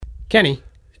Kenny,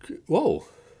 Whoa.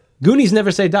 Goonies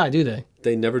never say die, do they?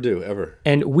 They never do, ever.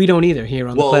 And we don't either here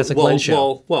on the Classic Blend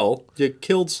Show. Well, you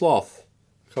killed Sloth.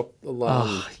 The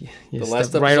last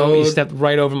episode. You stepped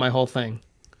right over my whole thing.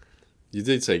 You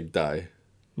did say die.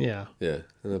 Yeah. Yeah,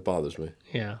 and it bothers me.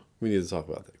 Yeah. We need to talk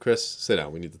about that. Chris, sit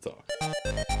down. We need to talk.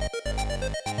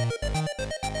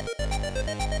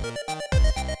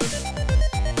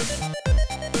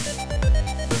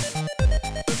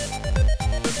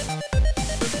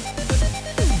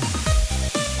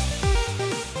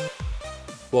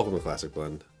 Welcome to Classic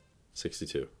Blend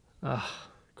 62.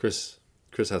 Chris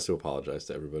has to apologize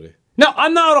to everybody. No,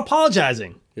 I'm not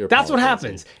apologizing. That's what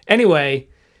happens. Anyway,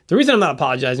 the reason I'm not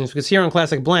apologizing is because here on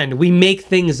Classic Blend, we make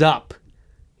things up.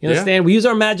 You understand? We use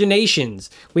our imaginations.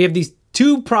 We have these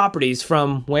two properties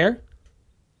from where?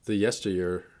 The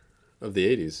yesteryear of the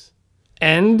 80s.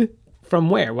 And from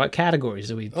where? What categories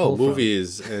do we pull from?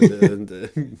 Movies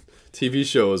and TV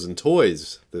shows and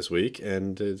toys this week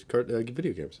and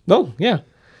video games. Oh, yeah.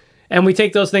 And we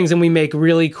take those things and we make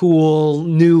really cool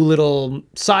new little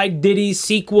side ditties,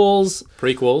 sequels.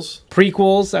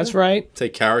 Prequels, that's right.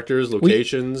 Take characters,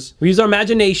 locations. We use our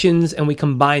imaginations and we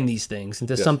combine these things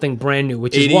into something brand new,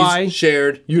 which is why...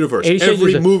 shared universe.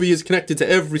 Every movie is connected to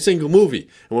every single movie.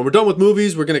 And when we're done with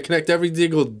movies, we're going to connect every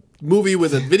single movie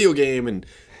with a video game and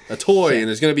a toy, and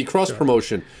there's going to be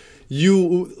cross-promotion.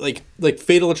 You, like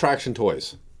Fatal Attraction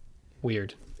toys.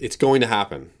 Weird. It's going to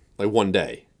happen, one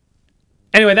day.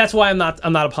 Anyway, that's why I'm not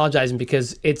apologizing,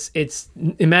 because it's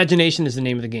imagination is the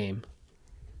name of the game.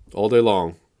 All day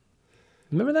long.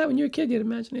 Remember that when you were a kid, you had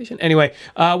imagination? Anyway,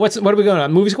 what are we going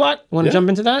on? Movie Squad? Want to jump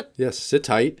into that? Yes, sit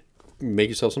tight. Make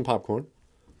yourself some popcorn.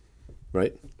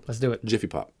 Right? Let's do it. Jiffy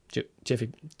Pop.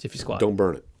 Jiffy Squad. Don't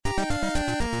burn it.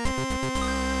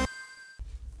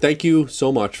 Thank you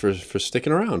so much for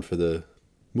sticking around for the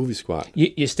Movie Squad.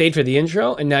 You stayed for the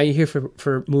intro, and now you're here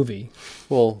for movie.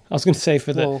 Well, I was going to say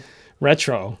for the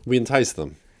retro. We enticed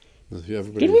them. Did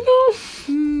we though?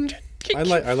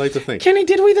 I like to think. Kenny,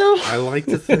 did we though? I like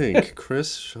to think.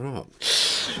 Chris, shut up.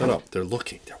 Shut up. They're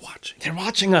looking. They're watching. They're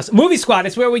watching us. Movie Squad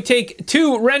is where we take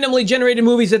two randomly generated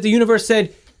movies that the universe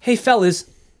said, hey, fellas,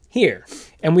 here.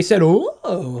 And we said, oh.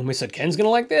 And we said, Ken's going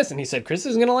to like this. And he said, Chris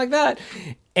is going to like that.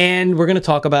 And we're going to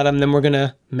talk about them. Then we're going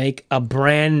to make a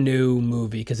brand new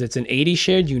movie because it's an 80s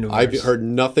shared universe. I've heard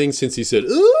nothing since he said,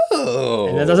 oh.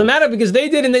 And that doesn't matter because they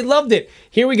did and they loved it.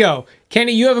 Here we go.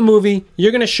 Kenny, you have a movie.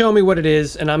 You're going to show me what it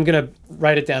is. And I'm going to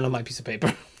write it down on my piece of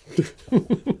paper.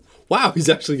 Wow, he's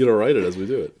actually going to write it as we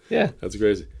do it. Yeah. That's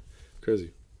crazy.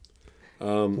 Crazy.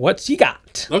 What's you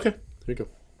got? Okay, here you go.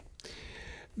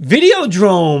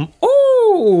 Videodrome.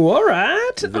 Oh, all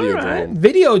right.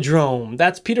 Videodrome.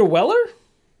 That's Peter Weller?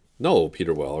 No,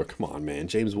 Peter Weller. Come on, man.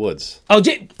 James Woods. Oh,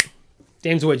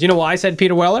 James Woods. You know why I said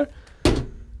Peter Weller?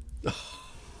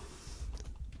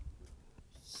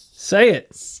 Say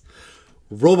it.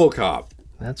 RoboCop.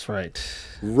 That's right.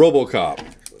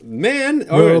 RoboCop. Man.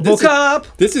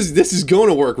 RoboCop. This is going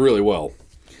to work really well.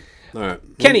 All right.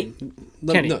 Kenny.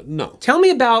 No. Tell me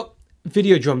about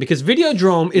Videodrome, because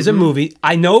Videodrome is a movie.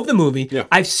 I know of the movie. Yeah.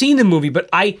 I've seen the movie, but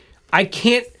I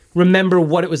can't remember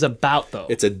what it was about, though.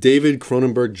 It's a David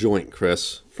Cronenberg joint,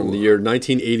 Chris, from the year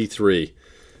 1983.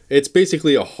 It's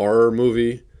basically a horror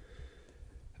movie.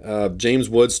 James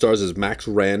Woods stars as Max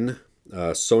Wren.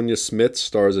 Sonia Smith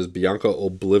stars as Bianca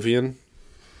Oblivion.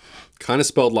 Kind of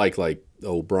spelled like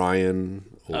O'Brien.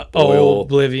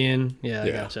 Oblivion. Yeah, I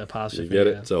gotcha. Apostrophe. You get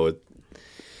it? So it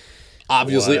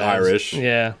obviously Irish.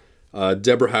 Yeah.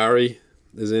 Deborah Harry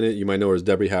is in it. You might know her as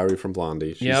Debbie Harry from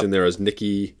Blondie. She's in there as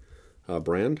Nikki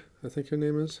Brand, I think her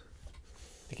name is.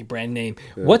 Nikki Brand name.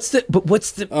 Yeah. What's the?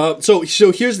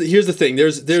 So here's the thing.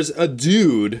 There's a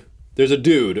dude,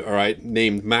 all right,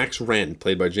 named Max Wren,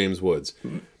 played by James Woods,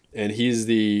 and he's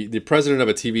the president of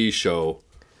a TV show,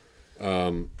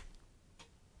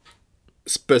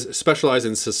 specialized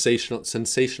in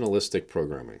sensationalistic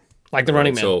programming. Like The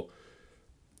Running Man. So.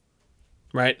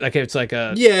 Right, like it's like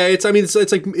a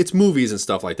it's movies and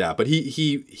stuff like that. But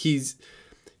he sees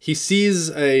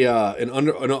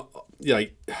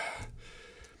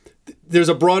there's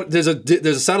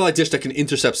a satellite dish that can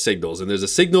intercept signals, and there's a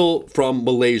signal from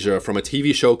Malaysia from a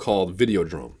TV show called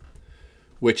Videodrome,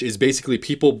 which is basically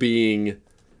people being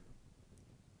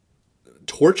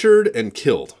tortured and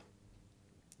killed,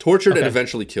 and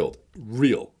eventually killed.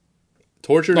 Real.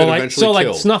 Tortured and eventually killed.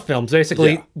 Like snuff films,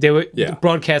 basically. They were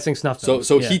broadcasting snuff films.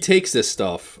 So he takes this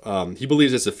stuff. He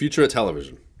believes it's the future of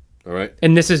television. All right.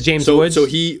 And this is James Woods. So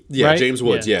James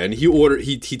Woods. Yeah. And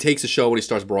he takes a show when he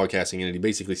starts broadcasting it, and he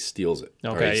basically steals it.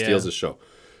 Okay. Right? He steals the show.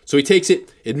 So he takes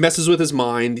it. It messes with his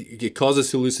mind. It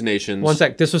causes hallucinations. One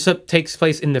sec. This takes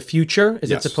place in the future.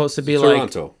 Is it supposed to be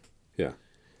Toronto? Yeah.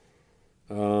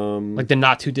 Like the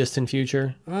not too distant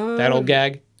future? That old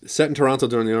gag. Set in Toronto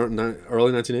during the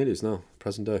early 1980s. No,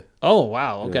 present day. Oh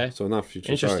wow. Okay. Yeah, so not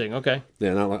future. Interesting. Sorry. Okay.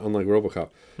 Yeah, not like, unlike RoboCop.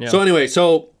 Yeah. So anyway,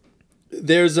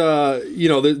 there's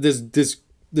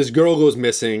this girl goes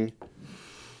missing.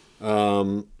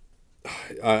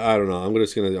 I don't know.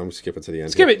 I'm skipping to the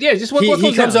end. Skip it. Yeah, just what he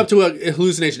goes comes down? up to a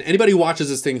hallucination. Anybody who watches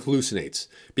this thing hallucinates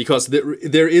because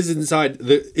there is inside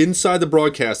the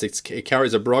broadcast. It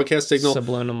carries a broadcast signal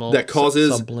that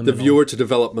causes the viewer to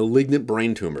develop malignant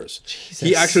brain tumors. Jesus.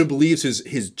 He actually believes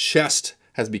his chest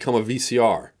has become a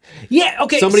VCR. Yeah.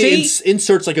 Okay. Somebody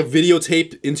inserts like a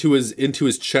videotape into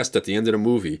his chest at the end of the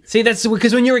movie. See, that's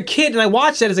because when you're a kid, and I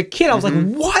watched that as a kid, I was like,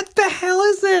 "What the hell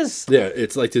is this?" Yeah,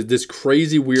 it's like this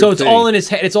crazy weird. So it's thing. all in his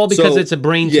head. It's all because it's a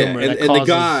brain tumor. Yeah, that and causes...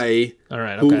 the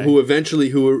guy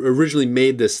who originally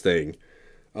made this thing,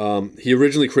 he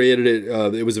originally created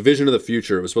it. It was a vision of the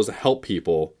future. It was supposed to help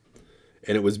people,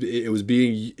 and it was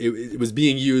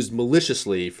being used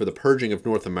maliciously for the purging of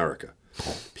North America.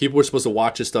 People were supposed to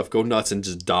watch this stuff, go nuts, and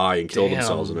just die and kill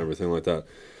themselves and everything like that.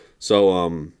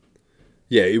 So,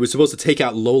 it was supposed to take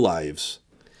out lowlives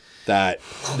that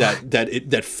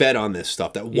fed on this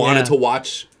stuff, that wanted to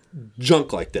watch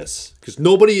junk like this, because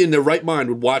nobody in their right mind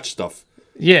would watch stuff.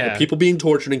 Yeah, People being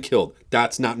tortured and killed.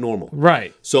 That's not normal.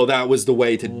 Right. So that was the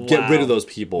way to get rid of those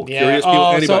people. Yeah. Curious people,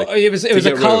 anybody. So it was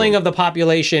a culling of the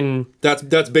population.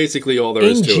 That's basically all there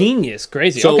is to it. Ingenious,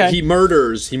 crazy. So okay. he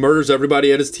murders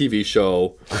everybody at his TV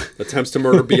show, attempts to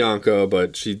murder Bianca,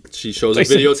 but she shows a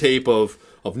videotape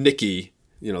of Nikki,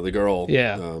 the girl,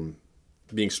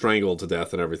 being strangled to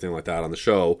death and everything like that on the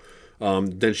show.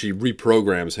 Then she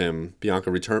reprograms him.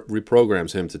 Bianca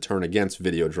reprograms him to turn against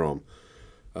Videodrome.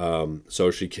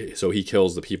 So he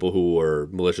kills the people who were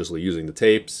maliciously using the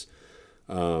tapes.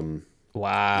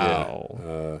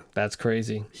 Wow. That's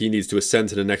crazy. He needs to ascend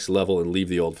to the next level and leave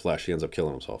the old flesh. He ends up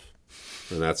killing himself.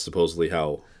 And that's supposedly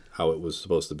how it was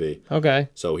supposed to be. Okay.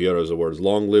 So he utters the words,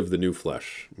 "Long live the new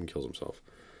flesh," and kills himself.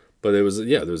 But there was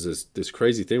this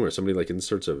crazy thing where somebody like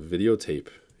inserts a videotape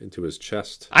into his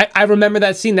chest. I remember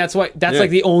that scene. That's like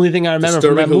the only thing I remember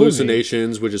from that movie.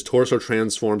 Hallucinations, which his torso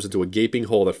transforms into a gaping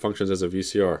hole that functions as a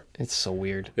VCR. It's so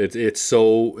weird. It's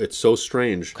so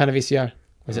strange. What kind of VCR?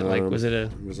 Was it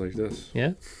It was like this.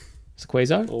 Yeah? It's a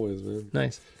Quasar? Always, man.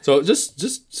 Nice. So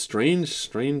just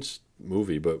strange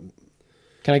movie, but...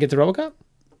 Can I get the RoboCop?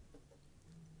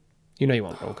 You know you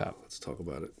want RoboCop. Let's talk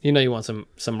about it. You know you want some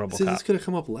RoboCop. See, this could have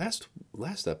come up last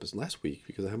week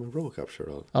because I have my RoboCop shirt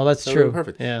on. Oh, that's true.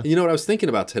 Perfect. Yeah. And you know what I was thinking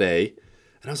about today?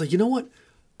 And I was like, you know what?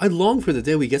 I long for the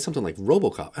day we get something like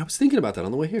RoboCop. I was thinking about that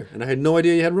on the way here, and I had no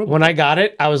idea you had RoboCop. When I got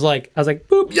it, I was like,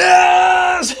 boop,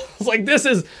 yes! I was like, this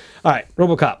is... All right,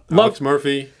 RoboCop. Alex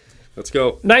Murphy. Let's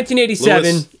go. 1987.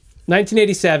 Lewis.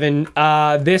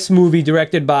 1987. This movie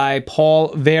directed by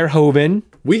Paul Verhoeven.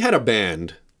 We had a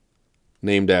band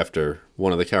named after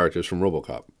one of the characters from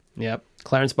RoboCop. Yep,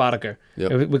 Clarence Boddicker.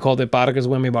 Yep. We called it Boddiker's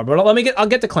Whammy Bar. But I'll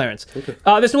get to Clarence. Okay.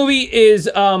 This movie is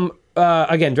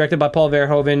again directed by Paul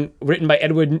Verhoeven, written by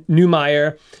Edward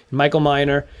Neumeier, Michael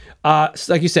Miner.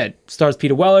 Like you said, stars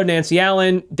Peter Weller, Nancy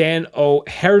Allen, Dan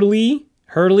O'Hurley,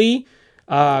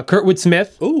 Kurtwood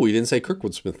Smith. Oh, you didn't say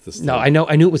Kurtwood Smith this time. No,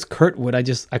 I knew it was Kurtwood.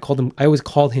 I always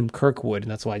called him Kirkwood,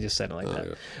 and that's why I just said it like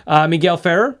that. Yeah. Miguel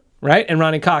Ferrer. Right? And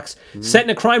Ronnie Cox. Mm-hmm. Set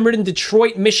in a crime-ridden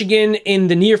Detroit, Michigan in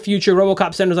the near future,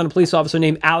 RoboCop centers on a police officer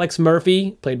named Alex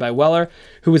Murphy, played by Weller,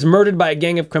 who was murdered by a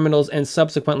gang of criminals and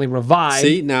subsequently revived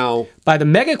by the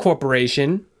mega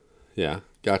corporation. Yeah,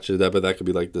 gotcha. But that could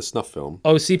be like the snuff film.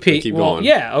 OCP. Keep going.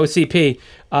 Yeah, OCP.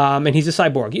 And he's a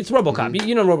cyborg. It's RoboCop. Mm-hmm.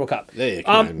 You know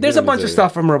RoboCop. There's a bunch of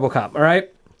stuff from RoboCop, all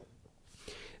right?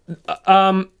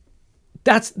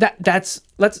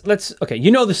 Let's okay,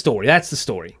 you know the story. That's the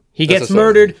story. He gets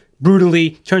murdered brutally,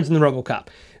 turns into RoboCop.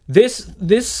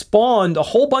 This spawned a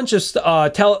whole bunch of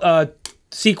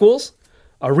sequels,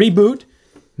 a reboot,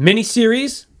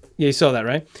 miniseries. Yeah, you saw that,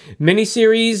 right?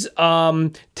 Miniseries,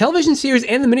 television series,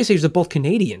 and the miniseries are both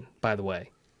Canadian, by the way.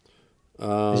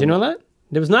 Did you know that?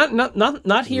 There was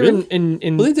not here really?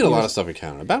 in Well, they did a lot of stuff in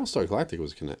Canada. Battlestar Galactica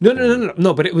was Canadian.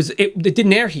 No, but it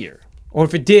didn't air here. Or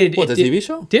if it did... What, the TV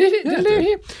show? Did it? Did it air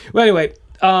here? Well, anyway...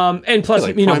 and plus,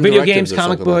 like video games,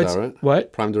 comic books. Like that, right?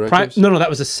 What? Prime Directives? No, that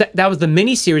was the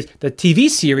mini series, the TV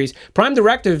series. Prime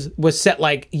Directives was set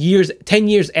like 10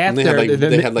 years after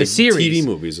they had the series. TV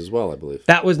movies as well, I believe.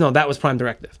 That was Prime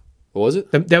Directive. What was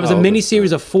it? There was a mini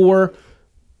series of 4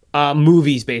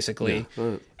 movies, basically. Yeah,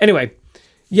 right. Anyway,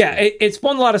 yeah, it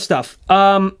spawned a lot of stuff.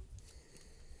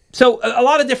 So a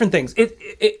lot of different things.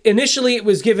 Initially it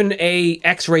was given a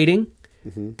X rating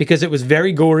because it was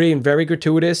very gory and very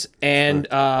gratuitous, and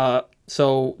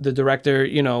so the director,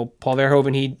 Paul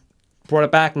Verhoeven, he brought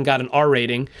it back and got an R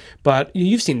rating. But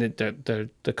you've seen the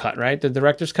cut, right? The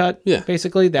director's cut,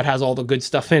 basically, that has all the good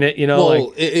stuff in it.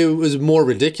 Well, it was more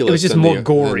ridiculous. It was just more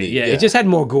gory. It just had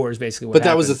more gore, is basically. But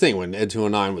that was the thing when Ed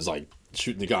 209 was like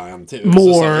shooting the guy on the table.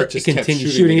 It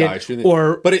continued shooting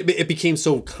it. But it became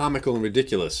so comical and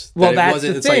ridiculous. Well, that's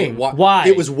the thing. Why?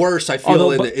 It was worse, I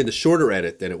feel, in the shorter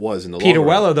edit than it was in the Peter longer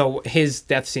Weller, edit. Though, his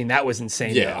death scene, that was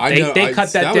insane. Yeah, though. I know. They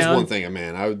cut that down. That was one thing,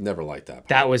 man. I would never like that part.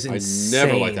 That was insane. I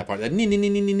never liked that part. That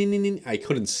I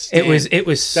couldn't stand it.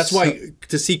 Was That's why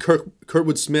to see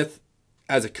Kurtwood Smith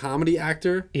as a comedy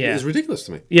actor is ridiculous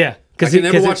to me. Yeah. I can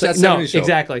never watch that 70s show.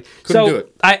 Exactly. Couldn't do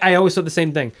it. I always thought the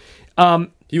same thing.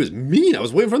 He was mean. I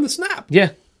was waiting for him to snap.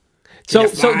 Yeah. So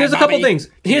there's a couple things.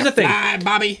 Here's the thing.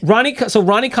 Bobby.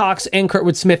 Ronnie Cox and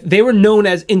Kurtwood Smith, they were known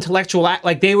as intellectual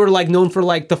they were known for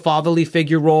the fatherly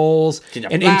figure roles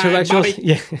and intellectuals. Bobby?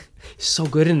 Yeah. So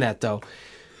good in that though.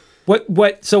 What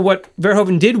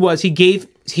Verhoeven did was he gave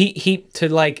Clarence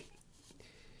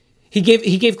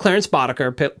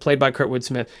Boddicker, played by Kurtwood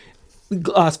Smith,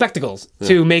 spectacles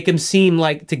to make him seem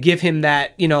to give him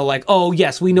that, oh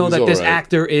yes, we know that this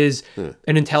actor is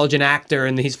an intelligent actor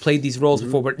and he's played these roles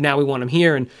before, but now we want him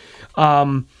here. And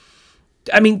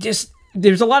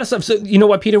there's a lot of stuff. So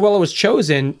what Peter Weller was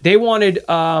chosen, they wanted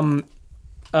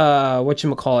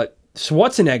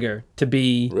Schwarzenegger to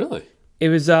be. Really? It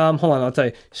was hold on, I'll tell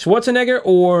you. Schwarzenegger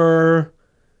or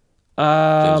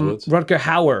Rutger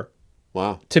Hauer.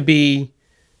 Wow. To be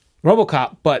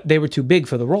RoboCop, but they were too big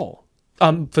for the role.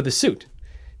 For the suit.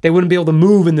 They wouldn't be able to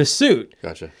move in the suit.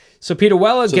 Gotcha. So Peter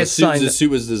Weller gets signed. The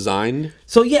suit was designed.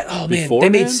 So they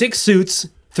made 6 suits,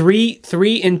 three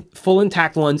in full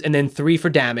intact ones, and then 3 for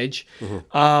damage.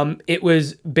 It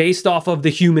was based off of the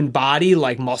human body,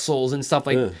 like muscles and stuff.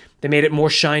 They made it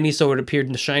more shiny, so it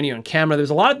appeared shiny on camera.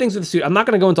 There's a lot of things with the suit. I'm not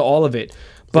going to go into all of it,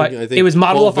 but I think it was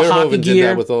modeled off a hockey gear. Did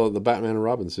that with all the Batman and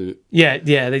Robin suit. Yeah,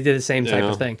 they did the same type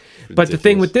of thing. Ridiculous. But the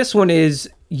thing with this one is,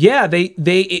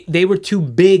 they were too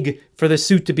big for the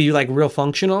suit to be real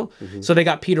functional. So they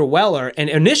got Peter Weller, and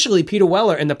initially Peter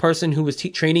Weller and the person who was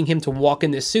training him to walk in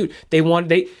this suit, their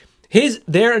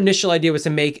initial idea was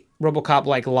to make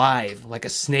RoboCop live, like a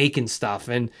snake and stuff,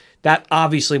 and that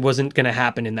obviously wasn't going to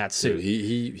happen in that suit.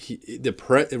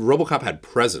 RoboCop had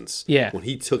presence. Yeah, when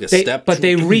he took a step, but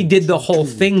they redid the whole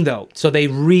thing though. So they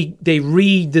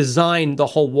redesigned the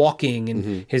whole walking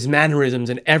and his mannerisms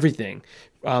and everything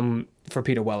for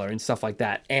Peter Weller and stuff like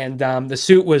that. And the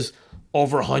suit was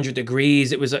over 100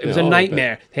 degrees. It was a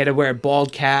nightmare. They had to wear a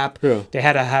bald cap. Yeah. They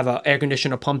had to have an air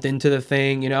conditioner pumped into the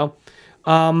thing.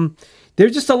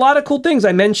 There's just a lot of cool things.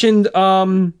 I mentioned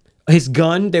his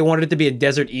gun. They wanted it to be a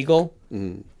Desert Eagle,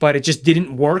 but it just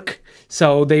didn't work.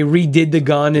 So they redid the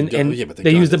gun and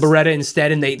they used the Beretta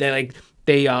instead, and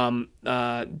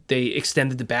they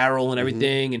extended the barrel and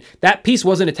everything. And that piece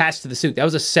wasn't attached to the suit. That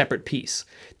was a separate piece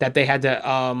that they had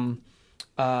to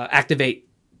activate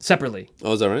separately.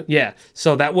 Oh, is that right? Yeah.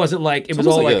 So that wasn't it was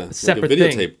all a separate thing.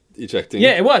 Videotape ejecting.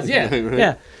 Yeah, it was. Yeah, right.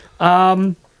 Yeah.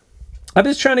 I'm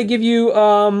just trying to give you, a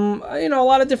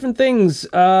lot of different things.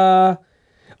 The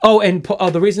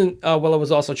reason Weller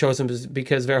was also chosen was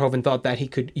because Verhoeven thought that he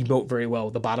could emote very well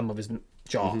with the bottom of his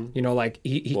jaw.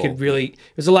 He could really.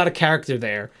 There's a lot of character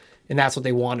there, and that's what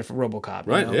they wanted for RoboCop.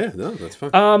 Right? Yeah. No, that's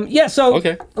fine. A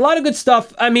lot of good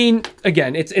stuff. I mean,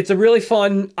 again, it's a really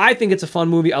fun. I think it's a fun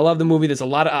movie. I love the movie. There's a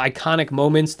lot of iconic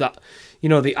moments.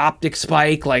 The optic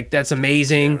spike, that's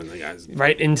amazing,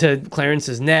 right into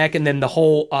Clarence's neck, and then the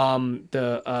whole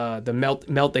the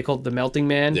melt they call it the melting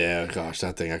man. Yeah, gosh,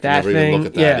 that thing I can never even look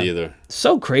at that either.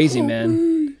 So crazy,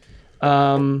 man. We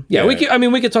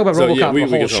could talk about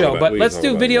RoboCop the whole show, but let's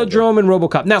do Videodrome and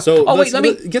RoboCop now. Let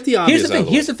me get the obvious.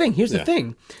 Here's the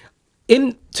thing.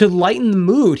 To lighten the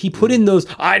mood, he put in those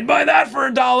 "I'd buy that for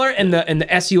 $1" and the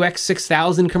SUX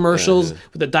 6000 commercials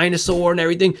with the dinosaur and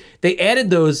everything. They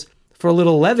added those for a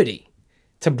little levity,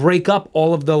 to break up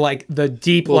all of the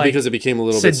deep because it became a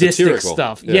little bit sadistic satirical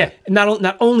stuff. Yeah.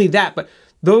 Not only that, but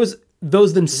those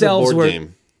themselves were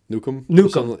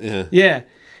Nukem. Yeah.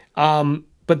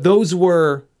 But those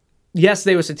were, yes,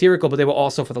 they were satirical, but they were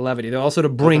also for the levity. They're also to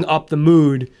bring up the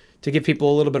mood, to give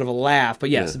people a little bit of a laugh. But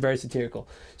yes, very satirical.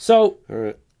 So, all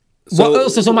right.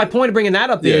 So my point of bringing that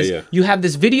up is you have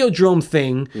this Videodrome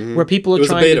thing where people are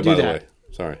trying to do that. By the way.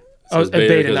 Sorry. So it was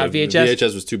beta, not VHS?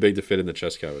 VHS was too big to fit in the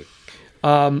chest cavity.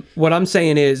 What I'm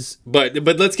saying is... But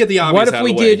let's get the obvious out of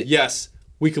the way. Yes,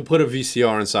 we could put a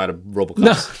VCR inside of RoboCop's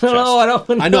No, chest. no, I don't.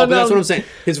 I know, no, but that's no. what I'm saying.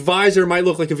 His visor might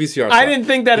look like a VCR slot. I didn't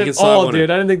think that You can at slap all, one in. dude.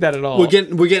 I didn't think that at all. We're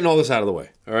getting all this out of the way.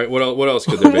 All right. What else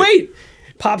could there be? Wait,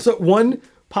 one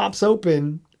pops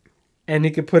open, and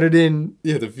he could put it in.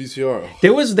 Yeah, the VCR. Oh,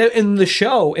 There was in the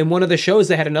show, in one of the shows,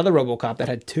 they had another RoboCop that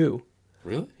had two.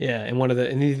 really? Yeah, in one of the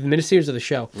miniseries of the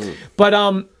show. But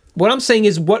what I'm saying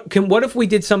is, what if we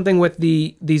did something with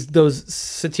those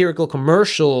satirical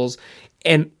commercials,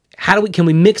 and can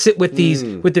we mix it with these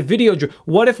with the video?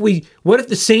 What if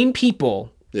the same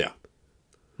people, Yeah.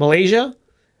 Malaysia?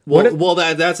 Well,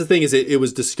 that's the thing is it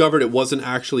was discovered it wasn't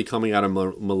actually coming out of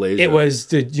Malaysia. It was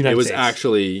the United States. It was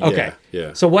actually Okay.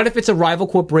 Yeah. So what if it's a rival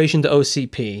corporation to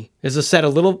OCP? Is a set a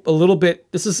little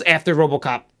bit? This is after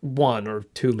RoboCop 1 or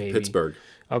 2, maybe. Pittsburgh.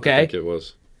 I Okay. think it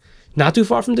was. Not too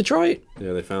far from Detroit.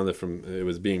 Yeah, they found it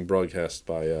was being broadcast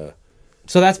by.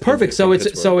 So that's perfect. So in it's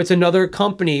Pittsburgh. another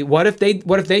company. What if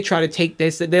they try to take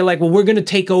this? They're like, well, we're going to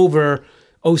take over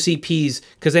OCP's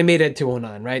because they made Ed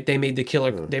 209, right? They made the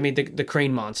killer. They made the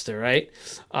Crane monster, right?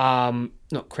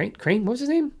 No, Crane. What was his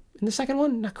name in the second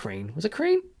one? Not Crane. Was it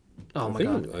Crane? Oh my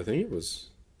god. I think it was.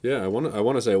 Yeah, I want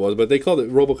to say it was, but they called it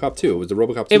RoboCop 2. It was the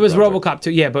RoboCop 2. It was project. RoboCop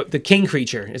 2. Yeah, but the King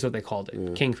Creature is what they called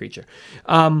it. King Creature.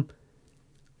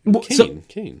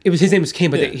 Kane. It was his name was Kane,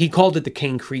 but Yeah. he called it the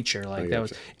King Creature. Like that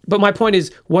was. gotcha. But my point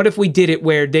is, what if we did it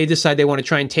where they decide they want to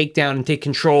try and take down and take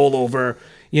control over,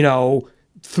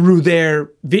 through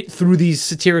these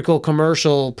satirical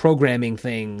commercial programming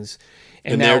things,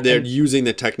 And they're using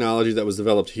the technology that was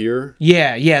developed here.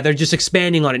 yeah, they're just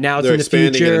expanding on it now. It's They're in the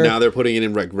expanding future. it, and now they're putting it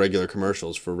in regular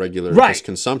commercials for regular Right. just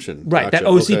consumption. Right, that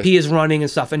Gotcha. OCP Okay. is running and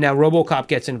stuff, and now RoboCop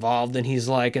gets involved, and he's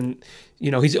like, he's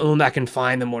the only one that can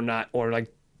find them or not, or like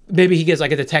maybe he gets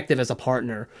like a detective as a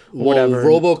partner or whatever.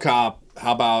 RoboCop.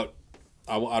 How about?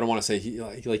 I don't want to say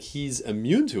he's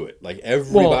immune to it. Like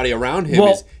everybody around him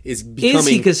is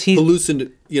becoming 'cause he's-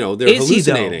 hallucinating. They're Is he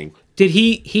though? hallucinating. Did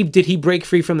he break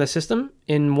free from the system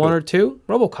in 1 or 2?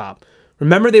 RoboCop.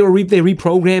 Remember they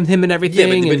reprogrammed him and everything.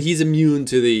 Yeah, but and he's immune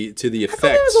to the I thought there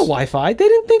effects. was a Wi-Fi. They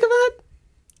didn't think of that.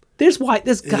 There's got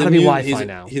to be Wi-Fi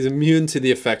now. He's immune to the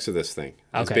effects of this thing.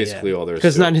 That's Okay, basically all there is.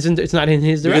 Because to it. it's not in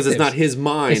his directives. Because it's not his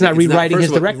mind. It's not rewriting first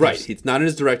his of all, directives. Right. It's not in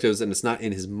his directives, and it's not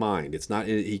in his mind. It's not.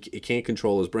 He can't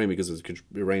control his brain because his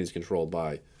brain is controlled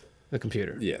by the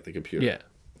computer. the computer. Yeah.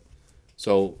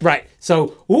 So Right.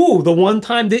 So, the one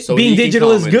time So being he can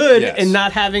digital is come good yes. and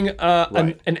not having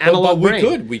right. an analog but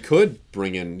brain. we could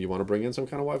bring in. You want to bring in some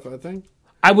kind of Wi-Fi thing?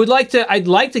 I'd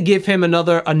like to give him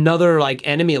another like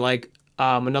enemy, like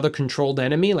another controlled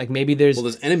enemy. Like maybe there's. Well,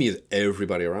 this enemy is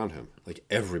everybody around him. Like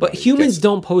everybody. But humans gets-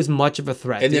 don't pose much of a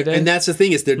threat, do they? and that's the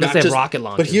thing is they're Unless not they have just rocket But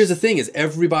launchers. here's the thing is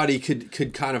everybody could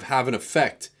kind of have an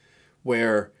effect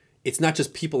where it's not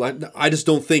just people. I just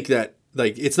don't think that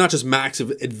like it's not just Max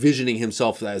envisioning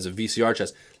himself as a VCR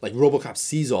chest. Like RoboCop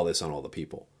sees all this on all the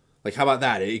people. Like how about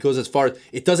that? It goes as far as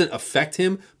it doesn't affect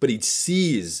him, but he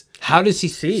sees. How does he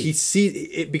see? He sees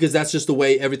it because that's just the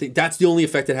way everything. That's the only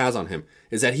effect it has on him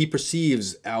is that he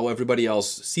perceives how everybody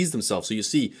else sees themselves. So you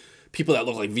see people that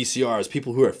look like VCRs,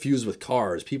 people who are fused with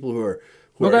cars, people who are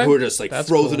Okay. who are just like That's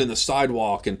frozen cool. in the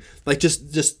sidewalk, and like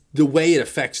just the way it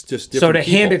affects just so different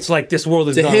to people. him, it's like this world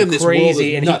is To gone him, this world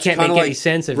crazy, is and nuts. he can't Kinda make any like-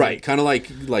 sense of right, it. kind of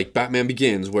like Batman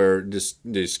Begins, where just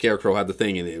the Scarecrow had the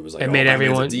thing, and it was like It made Batman's a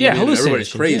everyone- demon, yeah, and everybody's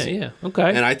hallucinations. crazy. Yeah, okay.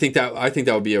 And I think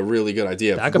that would be a really good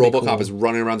idea. That If could be RoboCop cool. is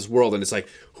running around this world, and it's like,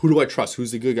 who do I trust?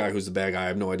 Who's the good guy? Who's the bad guy? I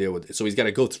have no idea what. So he's got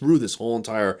to go through this whole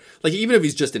entire like even if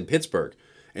he's just in Pittsburgh,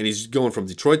 and he's going from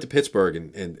Detroit to Pittsburgh,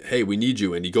 and hey, we need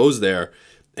you, and he goes there.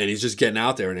 And he's just getting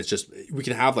out there, and it's just we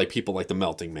can have like people like the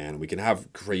Melting Man. We can have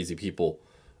crazy people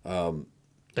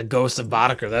The Ghost of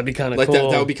Boddicker. That'd be kind of like cool.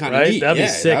 that. That would be kind of right? neat. That'd yeah,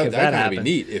 be sick if that that'd happened.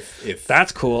 be neat. If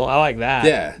That's cool. I like that.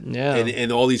 yeah, Yeah.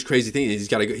 and all these crazy things. He's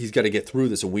got to get through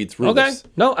this and weed through Okay. this.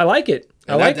 No, I like it.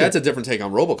 I And like that's it. a different take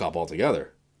on RoboCop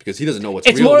altogether because he doesn't know what's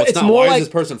It's real, more- what's it's not. more Why like- is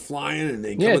this person flying? And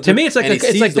they Yeah, to me, it's like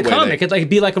the comic. It'd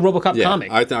be like a RoboCop yeah,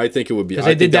 comic. I think it would be. Because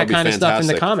I they think did that would be kind of stuff in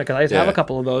the fantastic. comic, and I just have Yeah. a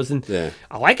couple of those, and Yeah.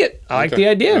 I like it. I like Okay. the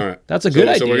idea. All right. That's a good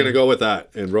idea. So we're gonna go with that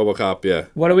in RoboCop. Yeah,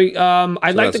 What do we? I'd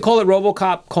like to that's- call it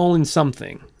RoboCop :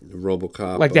 something.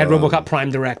 RoboCop. Like they had RoboCop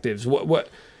Prime directives. What?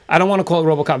 I don't want to call it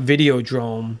RoboCop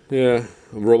Videodrome. Yeah,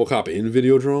 RoboCop in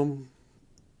Videodrome.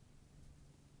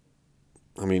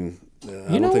 I mean, I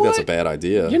know don't think that's a what? bad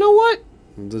idea. You know what?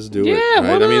 Just do Yeah, it.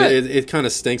 why Right? I mean, not? it kind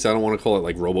of stinks. I don't want to call it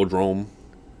like Robodrome.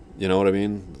 You know what I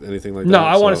mean? Anything like that. No,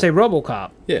 I want to So, say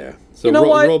RoboCop. yeah. So You know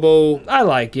what? Robo. I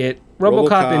like it.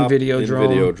 RoboCop in Videodrome.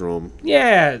 Videodrome.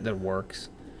 Yeah, that works.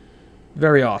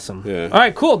 Very awesome. Yeah. All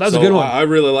right, cool. That was So a good one. I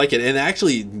really like it. And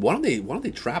actually, why don't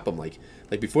they trap him like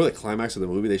before the climax of the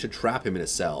movie? They should trap him in a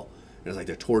cell and it's like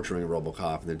they're torturing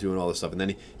RoboCop and they're doing all this stuff, and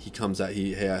then he comes out,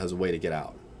 he has a way to get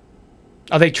out.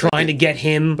 Are they trying to get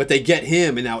him? But they get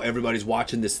him, and now everybody's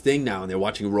watching this thing now, and they're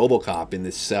watching RoboCop in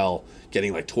this cell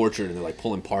getting like tortured, and they're like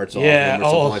pulling parts off him or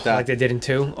something like that. Like they did in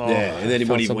 2? Oh, yeah, and then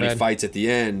when he bad. fights at the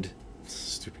end,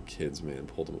 stupid kids, man,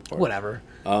 pulled them apart. Whatever.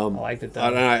 I liked it though.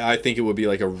 I think it would be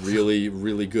like a really,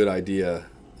 really good idea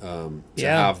to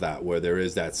have that, where there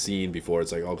is that scene before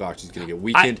it's like, oh gosh, he's gonna get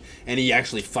weakened, and he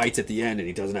actually fights at the end, and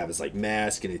he doesn't have his like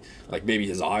mask, and like maybe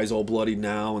his eyes all bloodied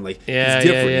now, and like he's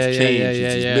different, he's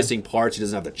changed, he's missing parts, he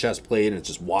doesn't have the chest plate, and it's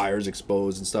just wires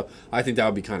exposed and stuff. I think that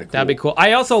would be kind of cool. That'd be cool.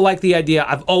 I also like the idea.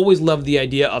 I've always loved the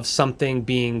idea of something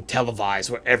being televised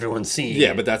where everyone's seeing.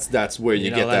 Yeah, it. but that's where you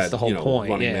get that's that the whole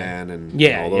point. Running Man and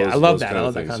all those, I love that. I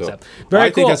love that concept. Very cool. I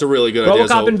think that's a really good idea.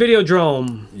 RoboCop and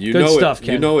Videodrome. Good stuff,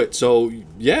 Ken. You know it. So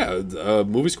yeah,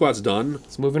 Movie Squad's done.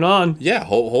 It's moving on. Yeah,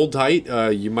 hold tight.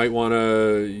 You might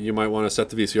wanna set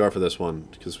the VCR for this one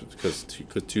because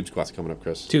Tube Squat's coming up,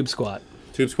 Chris. Tube Squat.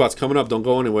 Tube Squat's coming up. Don't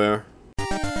go anywhere.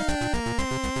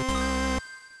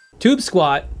 Tube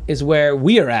Squat is where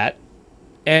we are at,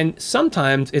 and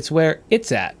sometimes it's where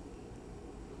it's at.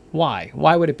 Why?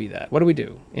 Why would it be that? What do we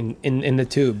do in the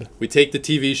tube? We take the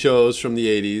TV shows from the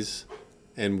 80s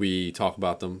and we talk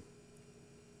about them.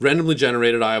 Randomly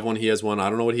generated. I have one. He has one. I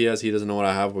don't know what he has. He doesn't know what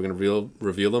I have. We're going to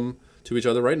reveal them to each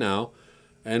other right now.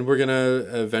 And we're going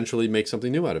to eventually make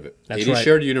something new out of it. That's 80s right.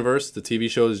 Shared universe. The TV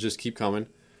shows just keep coming.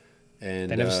 And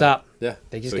They never stop. Yeah.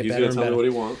 They just so get he's better gonna and tell better. me what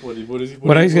he wants.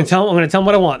 What He's going to tell him? I'm going to tell him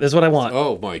what I want. This is what I want.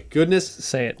 Oh, my goodness.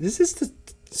 Say it. This is the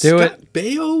Do Scott it.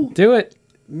 Baio? Do it.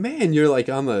 Man, you're like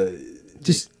on the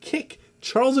Just kick.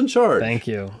 Charles in Charge. Thank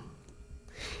you.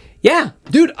 Yeah,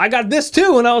 dude, I got this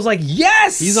too, and I was like,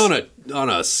 yes! He's on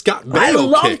a Scott Baio I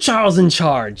love kick. Charles in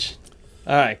Charge.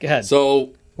 All right, go ahead.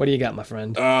 So, what do you got, my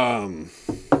friend?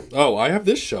 I have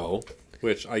this show,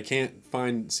 which I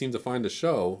can't seem to find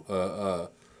a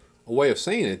way of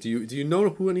saying it. Do you know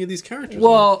who any of these characters are?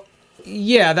 Well,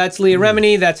 yeah, that's Leah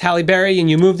Remini, that's Halle Berry, and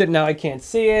you moved it, now I can't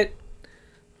see it.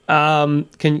 Can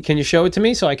you show it to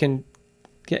me so I can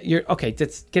get your... Okay,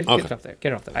 get it off there.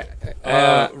 Get it off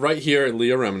there. Right here,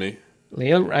 Leah Remini.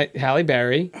 Leah, right, Halle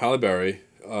Berry. Halle Berry.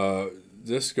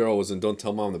 This girl was in Don't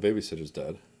Tell Mom the Babysitter's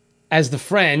Dead. As the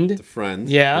friend. The friend.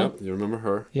 Yeah. Yep, you remember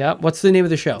her. Yeah, what's the name of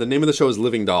the show? The name of the show is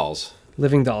Living Dolls.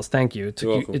 Living Dolls, thank you.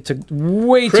 You're welcome. It took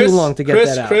way too long to get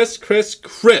that out.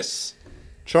 Chris.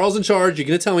 Charles in Charge, you're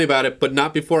going to tell me about it, but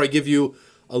not before I give you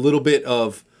a little bit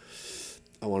of...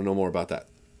 I want to know more about that.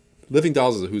 Living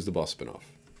Dolls is a Who's the Boss spinoff.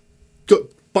 Go,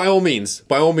 by all means,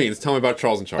 tell me about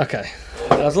Charles in Charge. Okay.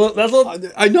 That's a little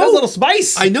I know. That's a little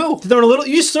spice. I know.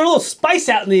 You just throw a little spice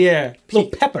out in the air. A little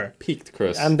pepper. Peaked,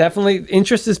 Chris. I'm definitely...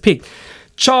 Interest is peaked.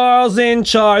 Charles in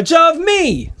Charge of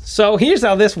me. So here's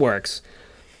how this works.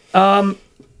 God,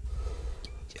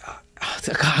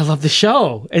 I love the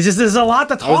show. It's just there's a lot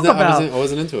to talk about. I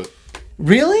wasn't into it.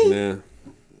 Really? Yeah.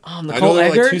 Oh, I know Nicole they're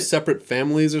Eggert? like two separate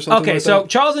families or something Okay, like so that.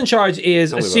 Charles in Charge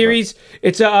is a me about series.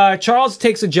 It's Charles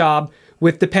takes a job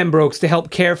with the Pembrokes to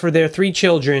help care for their 3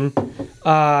 children,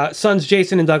 sons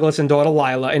Jason and Douglas and daughter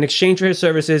Lila. In exchange for his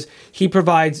services, he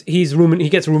gets room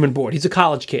and board. He's a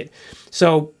college kid.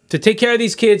 So to take care of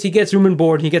these kids, he gets room and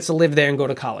board. He gets to live there and go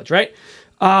to college, right?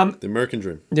 The American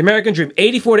Dream. The American Dream.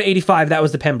 84 to 85, that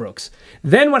was the Pembrokes.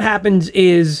 Then what happens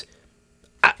is,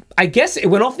 I guess it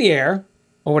went off the air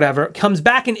or whatever, comes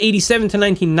back in 87 to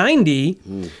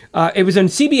 1990. It was on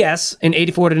CBS in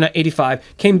 84 to 85,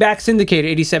 came back syndicated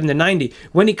 87 to 90.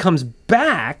 When he comes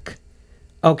back,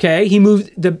 okay, he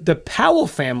moved, the Powell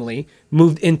family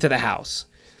moved into the house.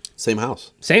 Same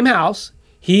house. Same house.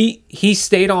 He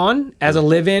stayed on as a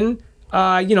live-in, nanny,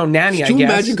 I guess. Can you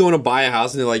imagine going to buy a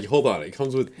house and they're like, hold on, it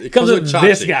comes with Chachi.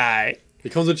 This guy.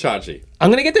 It comes with Chachi. I'm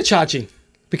going to get the Chachi.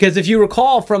 Because if you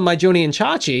recall from my Joni and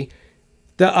Chachi,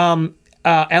 the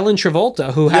Ellen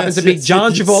Travolta, who happens to be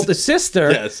John Travolta's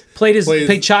sister, played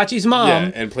Chachi's mom.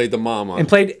 Yeah, and played the mom on. And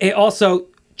played also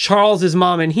Charles's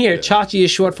mom in here. Yeah. Chachi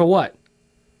is short for what?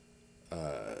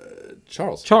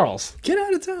 Charles. Charles. Get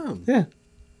out of town. Yeah.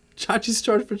 Chachi's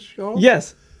short for Charles?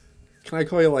 Yes. Can I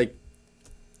call you like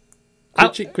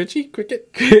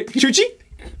Cricket? Chuchi?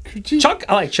 Chuck?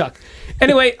 I like Chuck.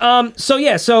 Anyway,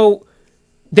 so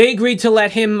they agreed to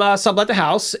let him sublet the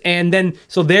house, and then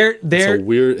it's a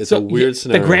weird scenario.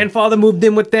 The grandfather moved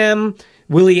in with them.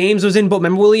 Willie Ames was in, but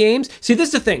remember Willie Ames? See, this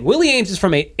is the thing. Willie Ames is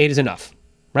from 8 is Enough,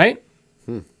 right?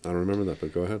 I don't remember that,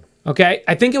 but go ahead. Okay,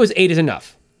 I think it was 8 is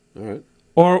Enough. All right.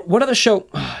 Or what other show?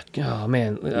 Oh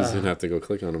man, he's gonna have to go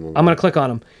click on him. I'm gonna click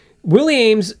on him. Willie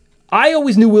Ames. I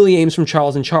always knew Willie Ames from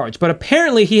Charles in Charge, but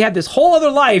apparently he had this whole other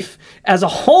life as a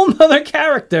whole other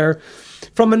character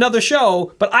from another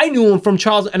show, but I knew him from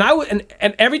Charles. And I would,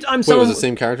 and every time Wait, someone was the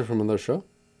same character from another show?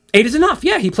 8 is Enough.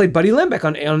 Yeah, he played Buddy Lembeck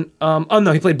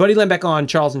he played Buddy Lembeck on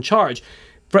Charles in Charge.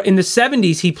 In the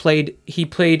 70s, he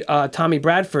played Tommy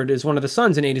Bradford as one of the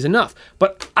sons in 8 is Enough.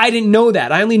 But I didn't know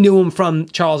that. I only knew him from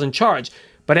Charles in Charge.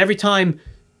 But every time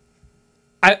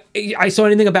I saw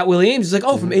anything about Willie Ames, he's like,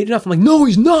 oh, from 8 is Enough. I'm like, no,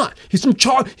 he's not. He's from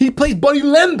Charles. He plays Buddy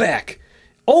Lembeck.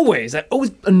 Always. That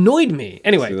always annoyed me.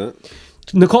 Anyway, See that?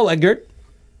 Nicole Eggert.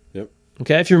 Yep.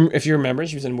 Okay, if you remember,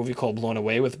 she was in a movie called Blown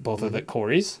Away with both of the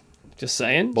Corys. Just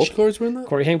saying. Both Corys were in that?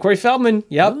 Corey Haim, Corey Feldman.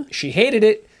 Yep. She hated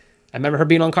it. I remember her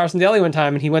being on Carson Daly one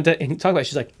time, and he talked about it.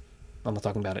 She's like, I'm not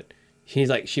talking about it. He's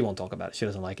like, she won't talk about it. She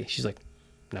doesn't like it. She's like,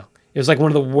 no. It was like one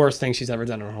of the worst things she's ever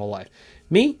done in her whole life.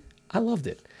 Me, I loved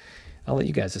it. I'll let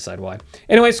you guys decide why.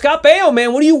 Anyway, Scott Baio,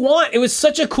 man, what do you want? It was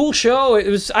such a cool show. It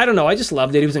was, I don't know, I just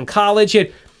loved it. He was in college. He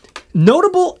had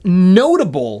notable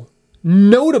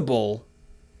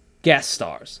guest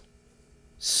stars.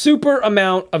 Super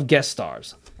amount of guest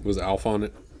stars. Was Alf on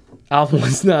it? Alf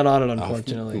was not on it,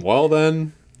 unfortunately. Well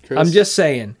then, Chris. I'm just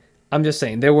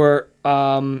saying. There were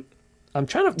I'm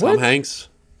trying to Tom Hanks.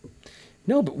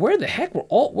 No, but where the heck are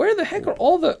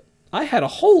all the I had a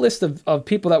whole list of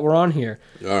people that were on here.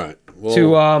 All right.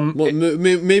 Well,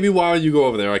 maybe while you go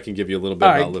over there, I can give you a little bit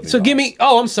about living. So give me.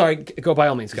 Oh, I'm sorry. Go by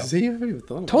all means. Go. See, I haven't even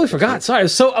thought about Totally forgot. Right?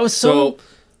 Sorry. I was so.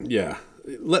 Yeah.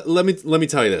 Let me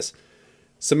tell you this.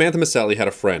 Samantha Maselli had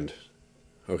a friend.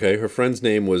 Okay, her friend's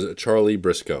name was Charlie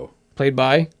Briscoe. Played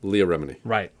by Leah Remini.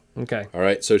 Right. Okay. All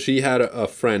right. So she had a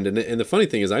friend, and the funny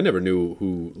thing is, I never knew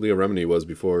who Leah Remini was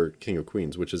before King of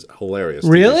Queens, which is hilarious.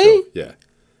 Really? Yeah.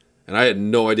 And I had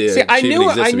no idea. See, I knew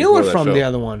her from the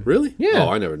other one. Really? Yeah. Oh,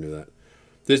 I never knew that.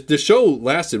 The show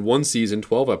lasted one season,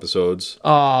 12 episodes.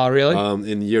 Oh, really?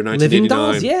 In the year 1989. Living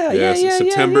Dolls. Yeah.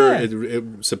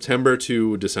 September. September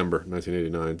to December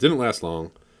 1989. Didn't last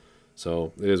long,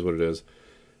 so it is what it is.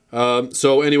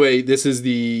 So anyway, this is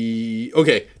there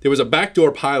was a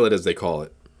backdoor pilot, as they call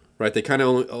it, right? They kind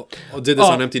of did this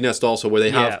on Empty Nest also, where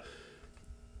they have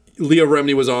Leah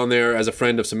Remini was on there as a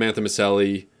friend of Samantha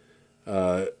Maselli.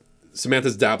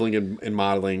 Samantha's dabbling in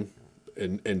modeling,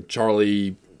 and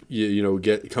Charlie,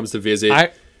 comes to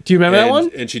visit. Do you remember that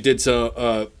one? And she did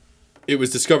so. It was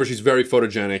discovered she's very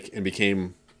photogenic and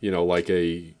became, like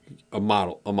a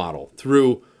model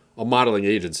through a modeling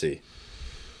agency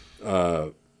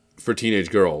for teenage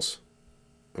girls.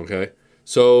 Okay,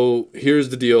 so here's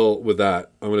the deal with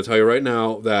that. I'm going to tell you right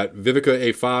now that Vivica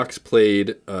A. Fox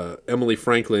played Emily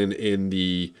Franklin in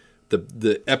the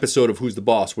episode of Who's the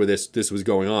Boss where this was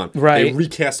going on. Right. They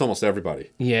recast almost everybody.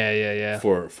 Yeah.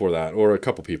 For that, or a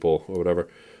couple people, or whatever.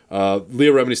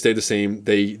 Leah Remini stayed the same.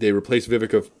 They replaced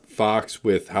Vivica Fox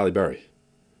with Halle Berry,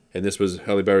 and this was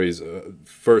Halle Berry's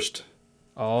first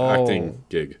acting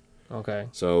gig. Okay.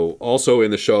 So also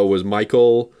in the show was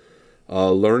Michael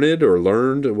Learned,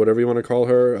 or whatever you want to call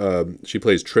her. She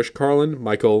plays Trish Carlin.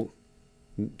 Michael,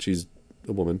 she's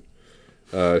a woman.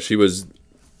 She was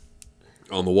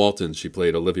on the Waltons. She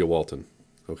played Olivia Walton.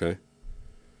 Okay.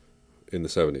 In the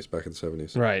 70s, back in the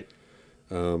 70s. Right.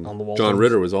 On the Waltons. John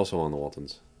Ritter was also on the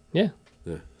Waltons. Yeah.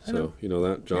 Yeah. So you know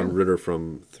that John Ritter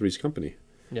from Three's Company.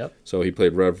 Yep. So he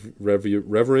played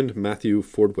Reverend Matthew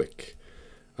Fordwick.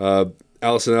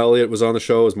 Allison Elliott was on the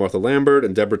show as Martha Lambert,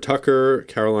 and Deborah Tucker,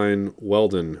 Caroline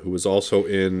Weldon, who was also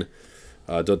in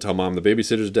Don't Tell Mom the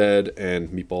Babysitter's Dead and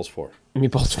Meatballs 4.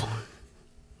 Meatballs 4.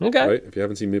 Okay. Right? If you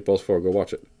haven't seen Meatballs 4, go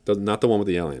watch it. Not the one with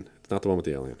the alien. It's not the one with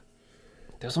the alien.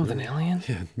 There's one with an alien?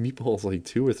 Yeah, Meatballs like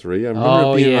 2 or 3. I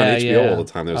remember it being on HBO all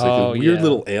the time. There was like a weird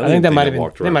little alien. I think that might have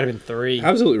walked been. around. That might have been 3.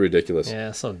 Absolutely ridiculous.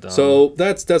 Yeah, so dumb. So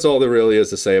that's all there really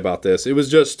is to say about this. It was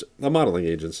just a modeling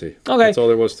agency. Okay, that's all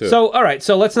there was to it. So all right,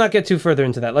 so let's not get too further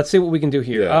into that. Let's see what we can do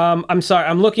here. Yeah. I'm sorry.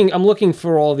 I'm looking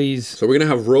for all these. So we're gonna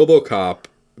have RoboCop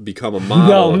become a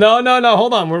model. No.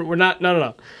 Hold on. We're not.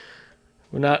 No.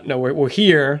 We're not. No. We're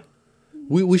here.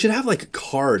 We should have like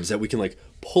cards that we can like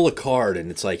pull a card and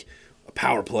it's like a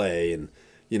power play and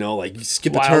like you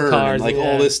skip Wild a turn cards, and like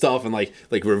all this stuff and like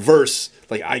reverse,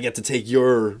 like I get to take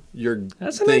your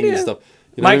That's an thing idea. and stuff.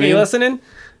 You know Mike, what I are you mean? listening?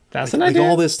 That's an idea. Like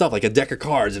all this stuff, like a deck of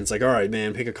cards, and it's like, all right,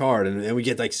 man, pick a card, and we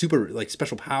get like super like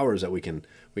special powers that we can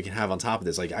have on top of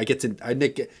this. Like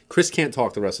Chris can't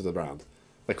talk the rest of the round.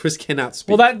 Like Chris cannot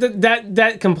speak. Well,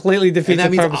 that completely defeats and that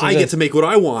the means purpose I of get this. to make what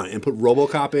I want and put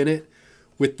RoboCop in it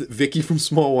with Vicky from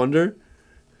Small Wonder.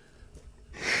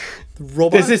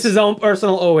 This is his own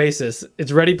personal oasis.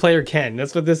 It's Ready Player Ken.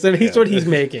 That's what this is. He's what he's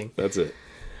making. That's it.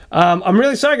 I'm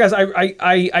really sorry, guys.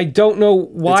 I don't know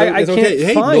why I can't okay.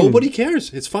 Hey, find. nobody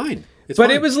cares. It's fine.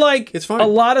 It was like it's fine. a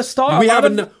lot of stars.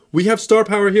 We have star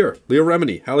power here. Leah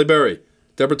Remini, Halle Berry,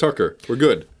 Deborah Tucker. We're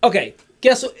good. Okay,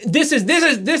 guess what? This.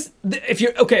 If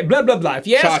you're okay, blah blah blah. If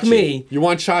you ask Chachi. me, You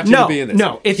want Chachi no, to be in this?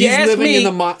 no. If you He's ask living me,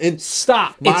 in the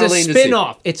stop. It's a model agency.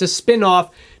 spin-off. It's a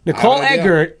spin-off. Nicole I have an idea.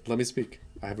 Eggert, Let me speak.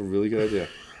 I have a really good idea.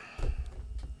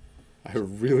 I have a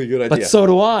really good idea. but so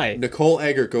do I. Nicole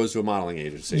Eggert goes to a modeling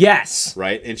agency. Yes,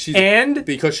 Right? And she's And-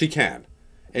 because she can.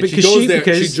 And Because she goes she- there.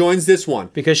 because- She joins this one.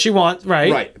 because she wants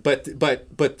right. Right. But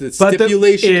the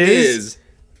stipulation is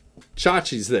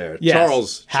Chachi's there. Yes,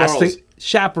 Charles has to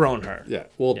chaperone her. Yeah.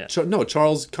 Well, Yeah. no,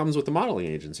 Charles comes with the modeling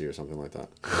agency or something like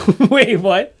that. Wait,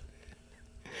 what?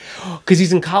 Because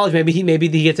he's in college. Maybe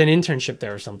he gets an internship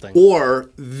there or something. Or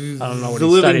I don't know what the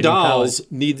he Living studied in Dolls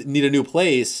need a new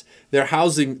place. Their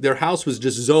house was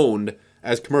just zoned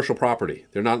as commercial property.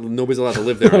 Nobody's allowed to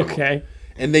live there anymore. Okay.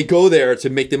 And they go there to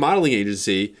make the modeling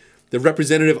agency. The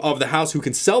representative of the house who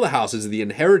can sell the house is the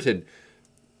inherited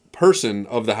person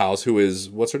of the house, who is,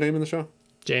 what's her name in the show?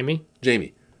 Jamie.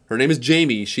 Jamie. Her name is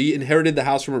Jamie. She inherited the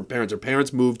house from her parents. Her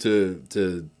parents moved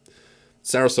to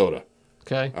Sarasota.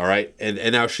 Okay. All right, and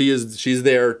now she's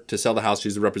there to sell the house.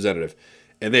 She's the representative,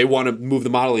 and they want to move the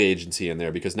modeling agency in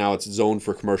there because now it's zoned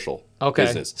for commercial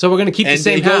business. So we're gonna keep And the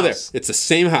same they go there. house. It's the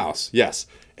same house, yes.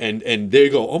 And they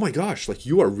go, oh my gosh, like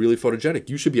you are really photogenic.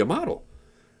 You should be a model.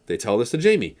 They tell this to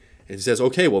Jamie, and he says,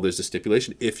 okay, well, there's a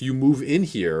stipulation. If you move in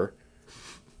here,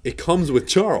 it comes with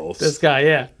Charles. This guy,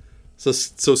 yeah. So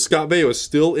Scott Baio is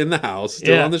still in the house,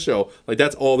 still Yeah. on the show. Like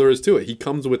that's all there is to it. He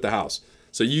comes with the house.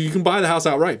 So you can buy the house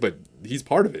outright, but he's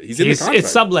part of it. He's in the contract. It's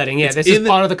subletting. Yeah, It's this in is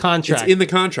part of the contract. It's in the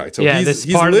contract. So Yeah, he's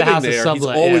this part of the living house is there.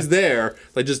 sublet, He's always yeah. there,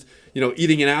 like just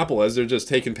eating an apple as they're just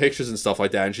taking pictures and stuff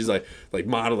like that. And she's like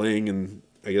modeling, and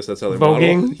I guess that's how they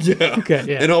Voguing? model. Yeah. Okay,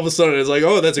 yeah. And all of a sudden it's like,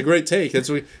 oh, that's a great take. And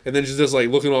then she's just like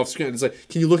looking off screen. It's like,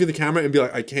 can you look at the camera and be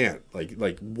like, I can't.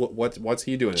 Like what's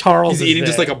he doing? Charles He's is eating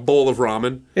just there. like a bowl of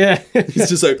ramen. Yeah. He's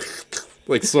just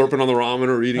like slurping on the ramen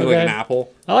or eating like Okay. an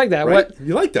apple. I like that. Right? What?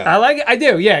 You like that? I like it. I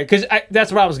do. Yeah, because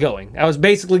that's where I was going. I was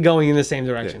basically going in the same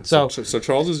direction. So So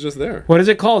Charles is just there. what is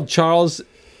it called? Charles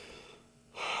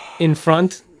in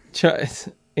front,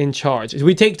 in charge. Do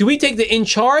we take the in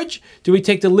charge? Do we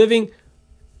take the living?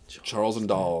 Charles and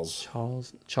Dolls.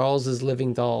 Charles is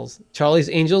living dolls. Charlie's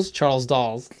Angels. Charles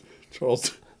Dolls.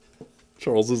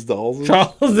 Charles's Dolls.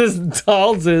 Charles's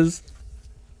Dolls is.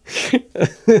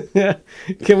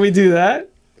 Can we do that?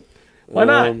 Why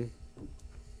not?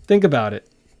 Think about it.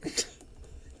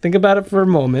 Think about it for a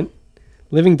moment.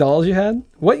 Living Dolls you had?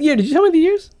 What year? Did you tell me the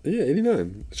years? Yeah,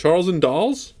 89. Charles and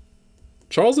Dolls?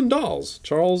 Charles and Dolls.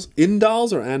 Charles in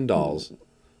Dolls or and Dolls?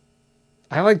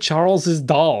 I like Charles's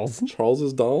Dolls.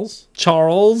 Charles's Dolls?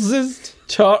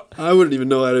 I I wouldn't even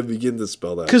know how to begin to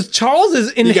spell that. because Charles is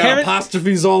You got inherent.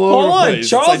 apostrophes all over Hold the on, place.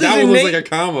 Charles it's like that is one was innate- like a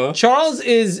comma. Charles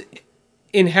is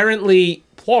inherently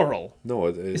plural. No,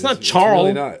 It's not Charles.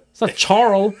 Really not. It's not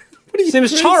Charles. What are you, Same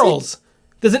as crazy? Charles.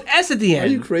 There's an S at the Are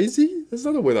end. you crazy? That's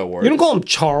not the way that works. You don't call him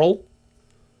Charles.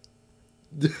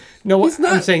 No, what He's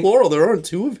not I'm saying. plural. There aren't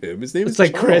two of him. His name is It's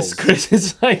like Charles. Chris. Chris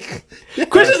is like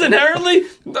Chris is inherently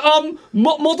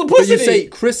multiplicity. But you say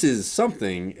Chris is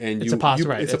something, and it's you apostrophe. you-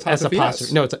 Right. It's It's S apostrophe. apostrophe.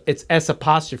 S. No, it's S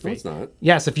apostrophe. No, it's not.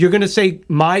 Yes, if you're gonna say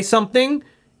my something,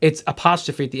 it's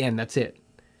apostrophe at the end. That's it.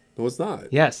 No, it's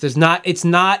not. Yes, there's not. It's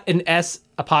not an S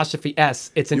apostrophe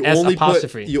S. It's an You S only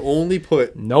apostrophe. put. You only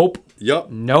put. Nope.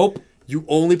 Yup. Nope. You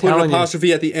only put an Telling you.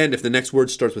 apostrophe at the end if the next word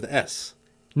starts with S.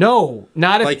 No,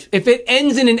 not if Like- if it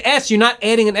ends in an S. You're not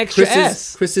adding an extra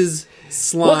S. Chris's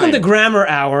slime. Welcome to Grammar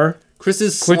Hour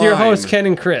Chris's slime with your hosts Ken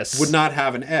and Chris. would not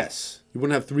have an S. You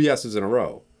wouldn't have three S's in a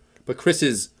row. But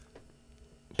Chris's.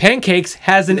 Pancakes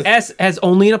has an S, has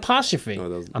only an apostrophe. No, it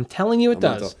doesn't. I'm telling you, it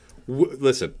does.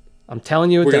 Listen, I'm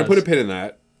telling you, it we're does. gonna put a pin in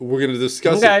that. We're gonna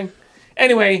discuss Okay. it.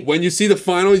 Anyway, When you see the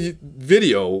final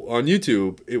video on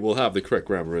YouTube, it will have the correct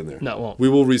grammar in there. No, it won't. We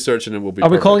will research it and it will be. are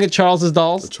we perfect. calling it Charles's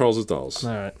Dolls? Charles's Dolls?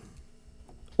 All right.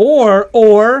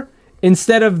 Or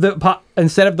instead of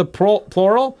the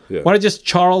plural, Yeah. why not just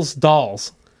Charles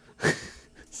Dolls?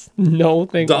 No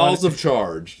thing. Dolls on it. of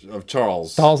Charge of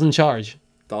Charles. Dolls in charge.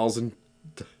 Dolls and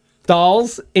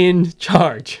Dolls in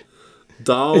charge.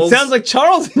 Dolls. It sounds like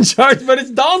Charles in charge, but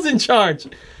it's Dolls in charge.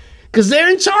 Because they're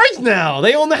in charge now.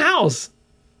 They own the house.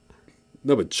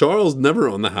 No, but Charles never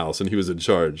owned the house and he was in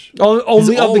charge. Only of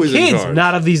the always in kids, charge.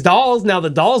 not of these dolls. Now the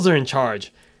dolls are in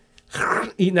charge.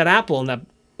 Eating that apple and that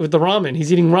with the ramen.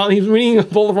 He's eating ramen. He's eating a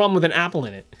bowl of ramen with an apple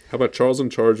in it. How about Charles in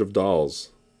charge of dolls?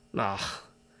 Ah,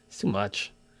 it's too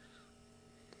much.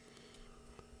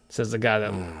 Says the guy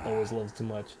that always loves too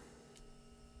much.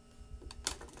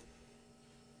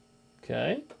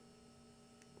 Okay.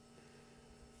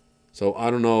 So I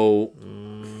don't know.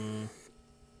 I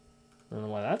don't know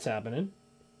why that's happening.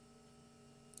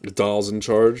 Dolls in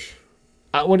Charge.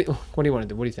 What do you want to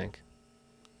do? What do you think?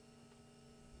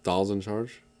 Dolls in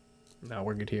Charge. No,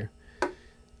 we're good here.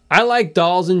 I like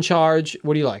Dolls in Charge.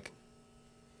 What do you like?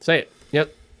 Say it.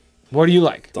 Yep. What do you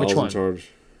like? Dolls which one? in Charge.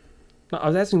 No, I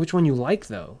was asking which one you like,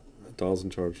 though. Dolls in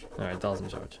Charge. All right, Dolls in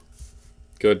Charge.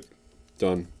 Good.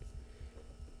 Done.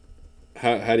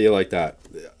 How do you like that?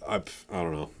 I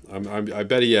don't know. I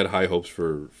bet he had high hopes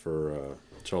for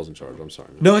Charles in Charge. I'm sorry.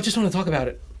 Man. No, I just want to talk about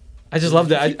it. I just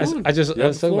loved it. I just You have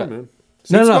let's the talk floor, about it. man.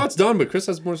 No. Squad's done, but Chris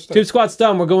has more stuff. Tube Squad's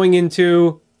done. We're going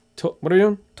into what are we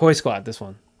doing? Toy Squad. This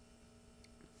one.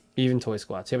 Even Toy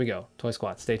Squads. Here we go. Toy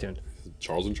Squad. Stay tuned.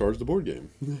 Charles in Charge, the board game.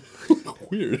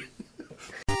 Weird.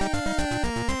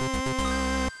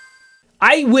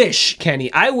 I wish,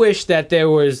 Kenny. I wish that there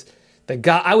was the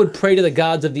god. I would pray to the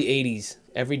gods of the '80s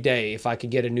every day if I could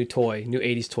get a new toy, new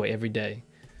 '80s toy every day.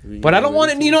 But I don't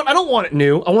want it. You know, I don't want it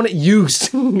new. I want it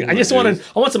used. I just want it.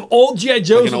 I want some old GI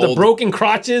Joes with the broken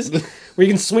crotches, where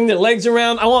you can swing their legs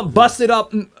around. I want busted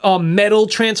up metal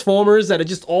Transformers that are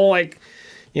just all like,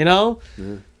 you know,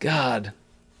 God.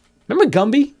 Remember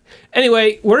Gumby?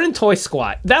 Anyway, we're in Toy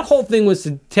Squad. That whole thing was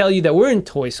to tell you that we're in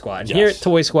Toy Squad. Yes. Here at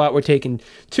Toy Squad, we're taking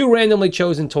 2 randomly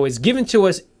chosen toys given to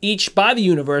us each by the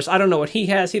universe. I don't know what he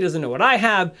has. He doesn't know what I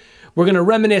have. We're going to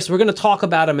reminisce. We're going to talk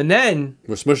about them. And then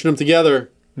we're smushing them together.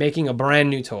 Making a brand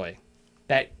new toy.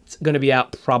 That's going to be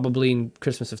out probably in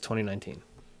Christmas of 2019.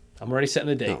 I'm already setting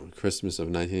the date. No, Christmas of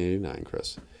 1989,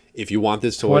 Chris. If you want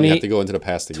this toy, you have to go into the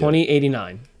past again.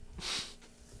 2089.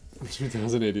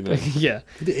 2089. Yeah.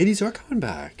 The 80s are coming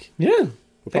back. Yeah. We're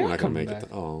probably not going to make it.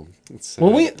 Oh, it's sad.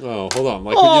 Well, hold on.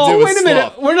 Like what you do wait a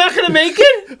minute. We're not going to make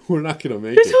it? We're not going to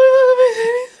make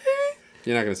it.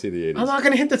 You're not going to see the 80s. I'm not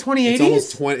going to hit the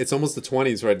 2080s? It's almost the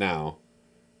 20s right now.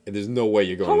 And there's no way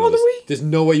you're going. How old are we? There's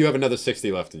no way you have another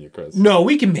 60 left in you, Chris. No,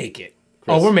 we can make it.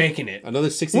 Chris, we're making it.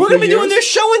 Another 60 We're going to be doing this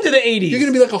show into the 80s. You're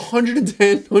going to be like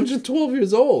 110, 112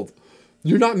 years old.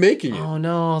 You're not making it. Oh,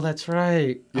 no, that's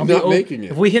right. You're not making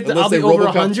it. If we hit I'll be over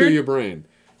Robocop 100? through your brain.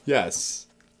 Yes.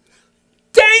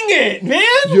 Dang it, man.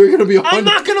 You're going to be I'm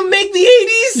not going to make the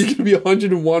 80s. You're going to be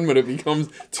 101 when it becomes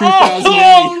 2080.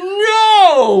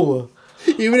 Oh,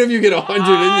 no. Even if you get 100 in you.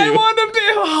 I want to be...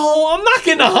 Oh, I'm not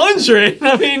getting 100.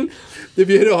 I mean... If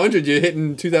you hit 100, you're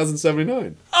hitting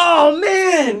 2079. Oh,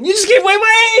 man. You just gave away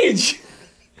my age.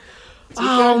 Okay.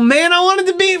 Oh, man. I wanted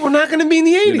to be... We're not going to be in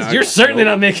the 80s. You're certainly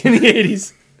not making the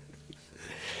 80s.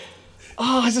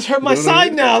 Oh, I just hurt my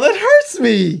side now. That hurts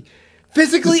me.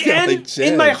 Physically and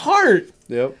in my heart.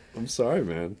 Yep. I'm sorry,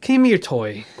 man. Give me your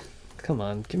toy. Come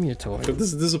on. Give me your toy.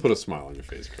 This will put a smile on your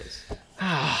face, Chris.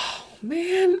 Oh,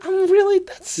 man. I'm really...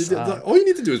 That's... All you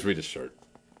need to do is read his shirt.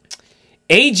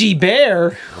 A.G.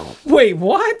 Bear? Wait,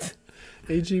 what?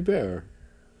 A.G. Bear.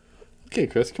 Okay,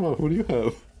 Chris, come on. Who do you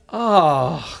have?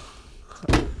 Oh.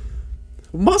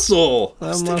 Muscle. I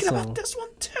was thinking about this one,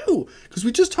 too. Because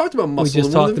we just talked about Muscle. We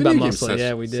just talked about Muscle.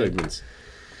 Yeah, we did. Segments.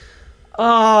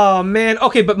 Oh, man.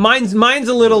 Okay, but mine's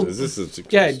a little...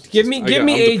 Yeah, give me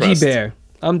A.G. Bear.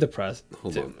 I'm depressed.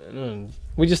 Hold on.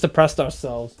 We just depressed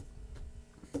ourselves.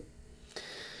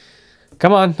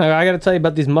 Come on. I got to tell you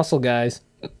about these Muscle guys.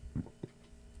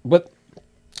 But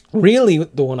really,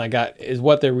 the one I got is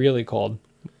what they're really called,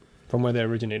 from where they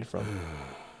originated from.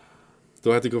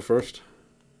 Do I have to go first?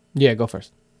 Yeah, go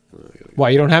first. Why,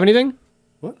 you don't have anything?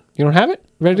 What? You don't have it?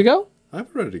 Ready to go? I'm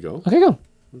ready to go. Okay, go.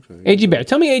 Okay. A.G. Bear.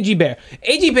 Tell me A.G. Bear.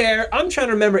 A.G. Bear, I'm trying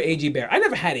to remember A.G. Bear. I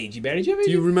never had A.G. Bear. Did you have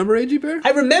A.G. Do you remember A.G. Bear? I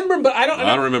remember, but I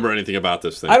don't remember anything about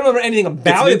this thing. I don't remember anything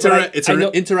about it. It's an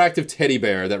interactive teddy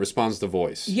bear that responds to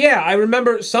voice. Yeah, I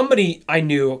remember somebody I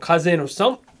knew, a cousin or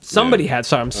somebody had.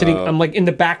 Sorry, I'm sitting. I'm like in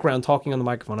the background talking on the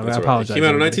microphone. I apologize. It came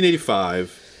out in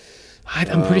 1985.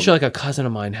 I'm pretty sure like a cousin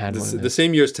of mine had one. The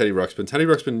same year as Teddy Ruxpin. Teddy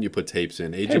Ruxpin, you put tapes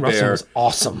in. A.G. Bear was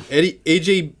awesome.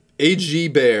 A.G.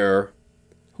 Bear.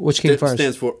 Which came first?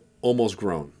 Stands for Almost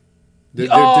Grown. They're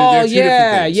two different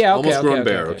things. Yeah. Almost Grown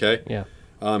Bear. Okay.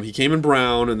 Yeah. He came in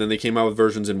brown, and then they came out with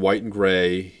versions in white and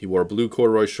gray. He wore a blue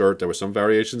corduroy shirt. There were some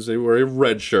variations. They wore a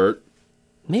red shirt.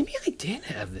 Maybe I did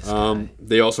have this guy.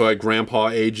 They also had Grandpa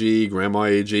A.G., Grandma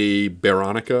A.G.,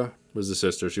 Veronica was the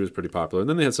sister. She was pretty popular. And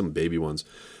then they had some baby ones.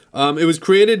 It was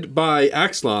created by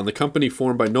Axlon, the company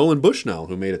formed by Nolan Bushnell,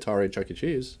 who made Atari Chuck E.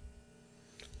 Cheese.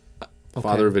 Okay.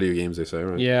 Father of video games, they say,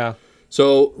 right? Yeah.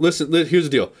 So, listen, here's the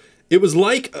deal. It was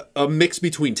like a mix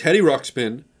between Teddy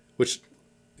Ruxpin, which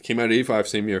came out in 85,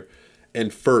 same year,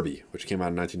 and Furby, which came out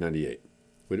in 1998,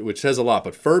 which says a lot.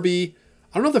 But Furby...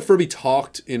 I don't know if the Furby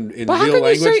talked in real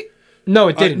language. No,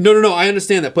 it didn't. No. I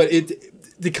understand that, but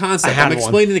the concept. I'm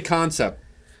explaining the concept.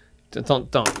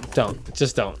 Don't.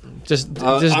 Just don't. Just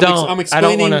I'm don't. I'm I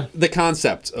explaining don't want to. the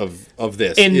concept of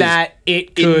this. In is that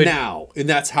it could. and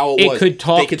that's how it It was. could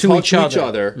talk they could to talk each to each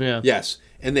other. other. Yeah. Yes,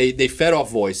 and they fed off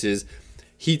voices.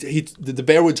 The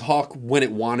bear would talk when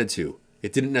it wanted to.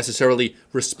 It didn't necessarily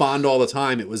respond all the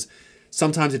time. It was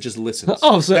sometimes it just listens.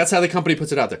 Oh, so- that's how the company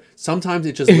puts it out there. Sometimes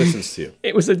it just listens to you.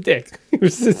 It was a dick. It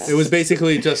was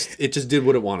Basically just it just did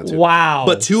what it wanted to. Wow.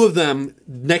 But two of them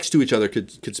next to each other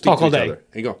could speak talk to all each day. other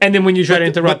and go. And then when you try to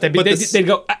But- interrupt, but- they'd, but they'd, this- they'd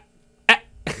go.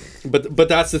 But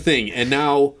that's the thing. And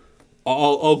now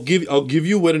I'll give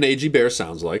you what an AG bear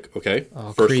sounds like. Okay.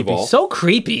 First Creepy. of all. So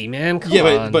creepy, man. Come Yeah,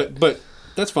 on. but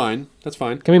that's fine. That's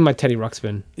fine. Give me my Teddy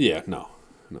Ruxpin. Yeah, no.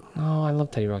 Oh, I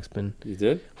love Teddy Ruxpin. You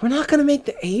did? We're not gonna make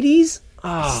the 80s.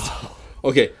 Oh,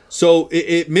 Okay, so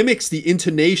it mimics the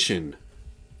intonation,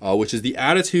 which is the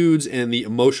attitudes and the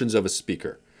emotions of a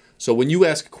speaker. So when you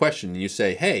ask a question and you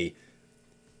say, hey,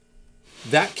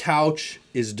 that couch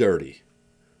is dirty.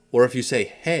 Or if you say,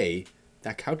 hey,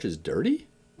 that couch is dirty?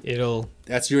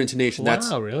 That's your intonation.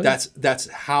 Wow, really? That's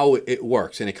how it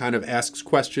works. And it kind of asks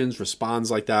questions, responds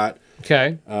like that.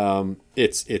 okay.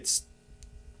 It's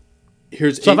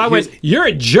here's So if I went, you're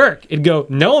a jerk, it'd go,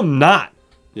 no, I'm not.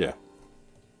 yeah.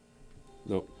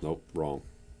 Nope, wrong.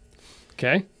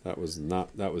 Okay. That was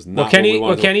not What what Kenny- we wanted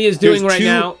what to- Kenny is Here's doing right two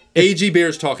now- AG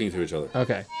bears talking to each other.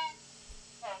 Okay.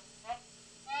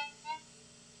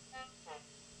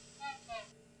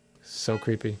 So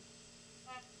creepy.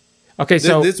 Okay,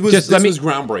 so this was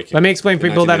groundbreaking. Let me explain for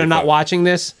in people that are not 1995. watching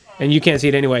this, and you can't see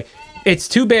it anyway. It's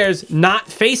two bears not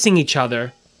facing each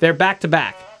other. They're back to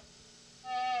back.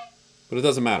 But it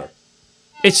doesn't matter.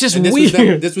 It's just And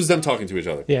weird. this was them talking to each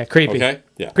other. Yeah, creepy. Okay?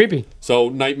 Yeah. Creepy. So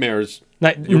nightmares.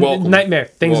 You're welcome. Nightmare.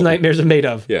 Things Welcome. nightmares are made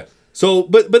of. Yeah. So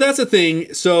but that's the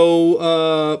thing.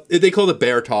 So they call it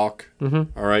bear talk.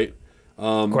 Mm-hmm. All right.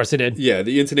 Of course it did. Yeah,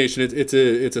 the intonation it's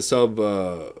a sub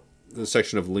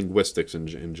section of linguistics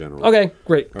in general. Okay,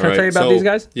 great. Can I All tell you right, about so, these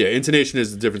guys? Yeah, intonation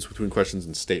is the difference between questions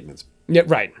and statements. Yeah,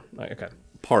 right. Okay.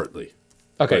 Partly.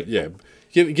 Okay. But yeah.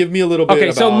 Give me a little bit Okay,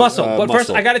 about so muscle. But first,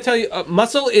 muscle. I got to tell you,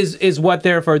 muscle is what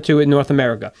they're referred to in North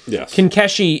America. Yes.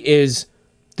 Kinkeshi is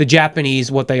the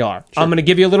Japanese what they are. I'm going to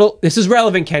give you a little. This is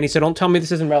relevant, Kenny. So don't tell me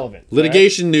this isn't relevant.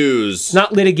 Litigation news.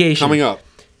 Not litigation. Coming up.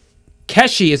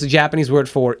 Keshi is a Japanese word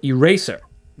for eraser.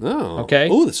 Oh. Okay.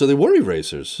 Oh, so they were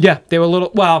erasers. Yeah, they were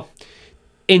little. Well,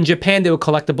 in Japan, they were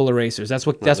collectible erasers. That's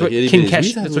what Like itty bitties. We Kinkeshi.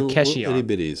 used to have That's what little keshi itty are.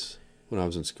 bitties when I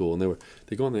was in school, and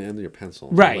they go on the end of your pencil.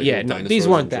 Right, Like yeah, little no, these dinosaurs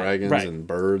weren't and that, dragons right. and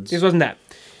birds. This wasn't that.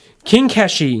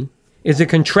 Kinkeshi is a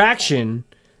contraction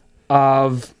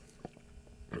of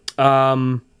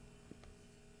I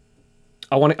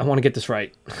want to get this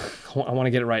right. I want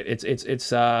to get it right.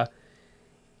 It's a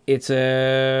I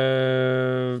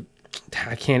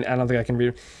don't think I can read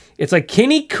it. It's like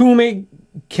Kinikume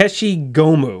Keshi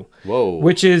Gomu. Whoa.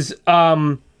 Which is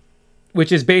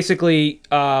basically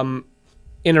an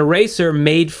eraser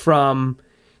made from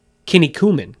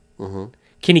kinnikuman.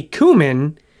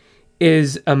 Kinnikuman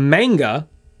is a manga.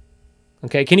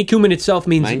 Okay, kinnikuman itself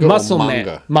means Manga or muscle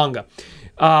manga? man.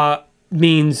 Manga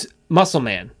means muscle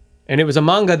man, and it was a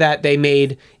manga that they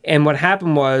made. And what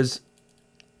happened was,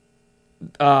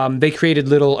 they created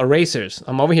little erasers.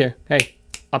 I'm over here. Hey,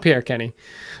 up here, Kenny.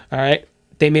 All right.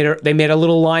 They made a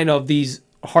little line of these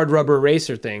hard rubber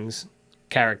eraser things,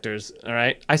 characters. All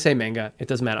right. I say manga. It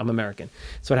doesn't matter. I'm American.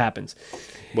 That's what happens.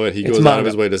 But he It's goes out manga. of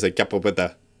his way to say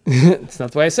 "capopeta." It's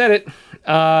not the way I said it.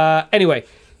 Anyway,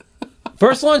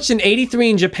 first launched in '83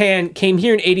 in Japan, came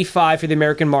here in '85 for the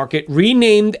American market,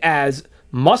 renamed as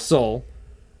Muscle,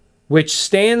 which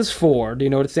stands for. Do you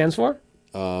know what it stands for?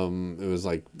 It was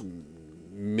like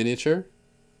miniature.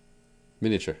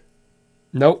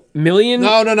 Nope. Million.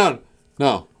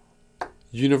 No.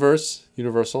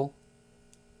 Universal.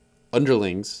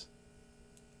 Underlings.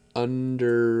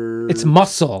 It's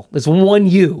muscle. There's one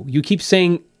U. You keep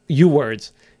saying U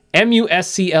words.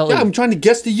 MUSCLE. Yeah, I'm trying to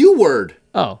guess the U word.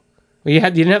 Oh. Well, you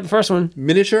didn't have the first one.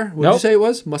 Miniature? What did you Nope. say it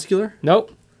was? Muscular?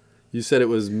 Nope. You said it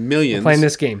was millions. Playing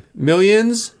this game.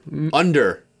 Millions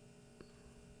under.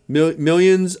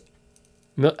 Millions.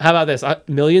 How about this?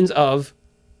 Millions of.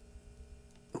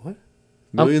 What?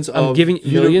 Millions I'm of. giving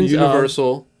millions of-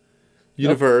 Universal.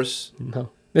 Universe. No.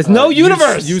 There's no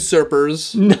universe.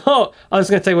 Usurpers. No. I'm just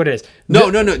going to tell you what it is.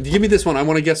 No. Give me this one. I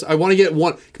want to guess. I want to get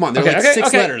one. Come on. They're like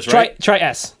six letters, right? Try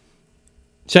S.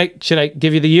 Should I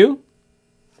give you the U?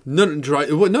 No. Try.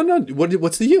 No.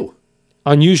 What's the U?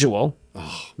 Unusual.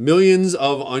 Millions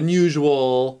of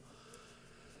unusual.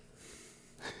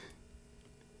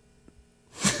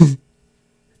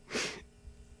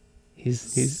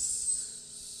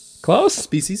 He's close.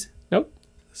 Species? Nope.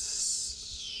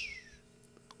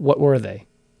 What were they?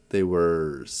 They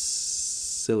were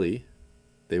silly.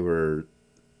 They were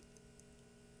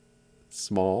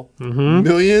small. Mm-hmm.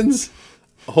 Millions.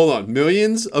 Hold on.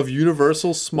 Millions of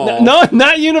Universal small. No,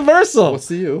 not Universal. What's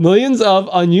the U? Millions of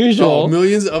unusual. Oh,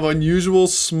 millions of unusual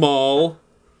small.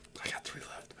 I got 3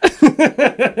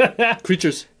 left.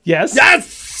 Creatures. Yes.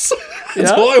 Yes! That's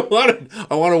Yeah. all I wanted.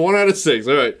 I wanted 1 out of 6.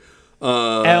 All right.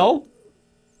 L.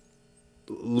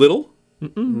 Little.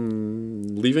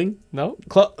 Leaving. No.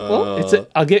 Well,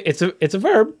 it's a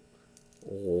verb.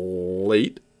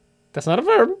 Late. That's not a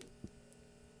verb.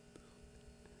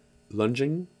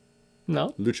 Lunging.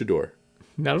 No, Luchador.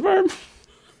 not a verb.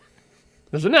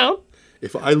 There's a noun.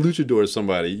 If I luchador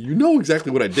somebody, you know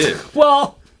exactly what I did.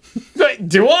 Well,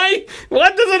 do I? Well,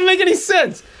 that doesn't make any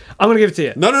sense. I'm gonna give it to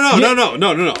you. No. L.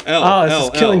 Oh, this L, is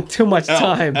killing L, too much L,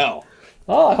 time. L.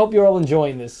 Oh, I hope you're all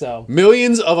enjoying this. So,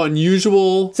 Millions of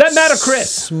unusual. Does that matter,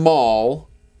 Chris? Small.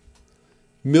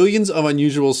 Millions of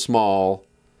unusual small.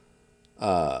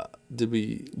 Did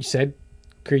we you said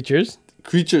creatures.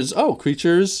 creatures? Oh,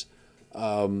 creatures.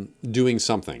 Doing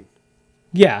something.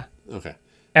 Yeah. Okay.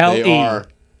 L-E. They are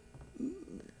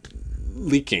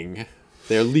leaking.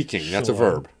 They're leaking. That's a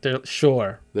verb.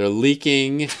 Sure. They're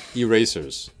leaking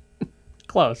erasers.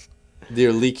 Close.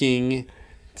 They're leaking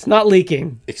It's not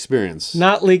leaking. experience.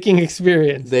 Not leaking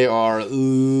experience. They are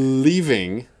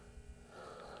leaving.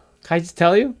 Can I just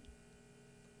tell you?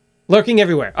 Lurking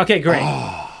everywhere. Okay, great.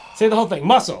 Say the whole thing.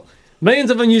 Muscle. Millions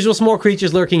of unusual small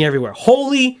creatures lurking everywhere.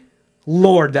 Holy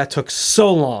Lord, that took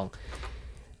so long.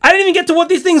 I didn't even get to what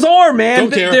these things are, man.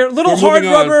 Don't care. They're little We're hard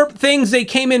moving on. rubber things. They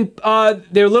came in.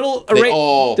 They're little. They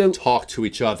all talk to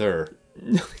each other.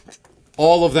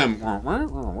 All of them.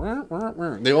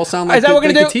 They all sound like, Is that what we're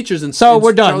like gonna the do? teachers in So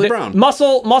we're done. Charlie Brown.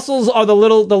 Muscles are the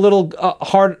little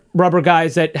hard rubber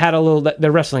guys that had a little.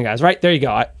 They're wrestling guys, right? There you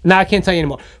go. Now I can't tell you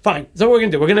anymore. Fine. So what we're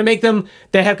gonna do? We're gonna make them.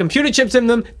 They have computer chips in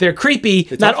them. They're creepy.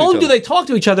 Not talk to only each do other. they talk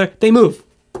to each other, they move.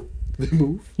 They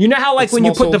move. You know how, like, Like when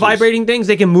you small put the soldiers. vibrating things,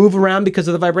 they can move around because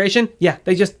of the vibration? Yeah,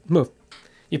 they just move.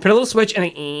 You put a little switch and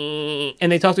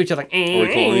they talk to each other. Are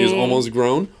we calling these almost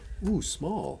grown? Ooh,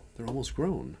 small. They're almost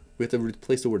grown. We have to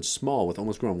replace the word small with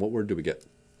almost grown. What word do we get?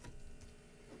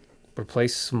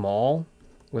 Replace small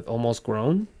with almost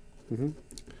grown.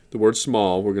 The word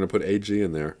small, we're going to put AG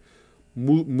in there.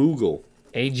 Moogle.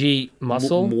 AG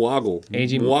muscle. Mwoggle.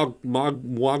 AG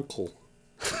Mwoggle.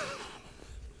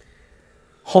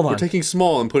 Hold on. We're taking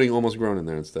small and putting almost grown in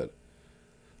there instead.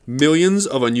 Millions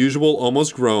of unusual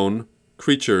almost grown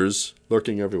creatures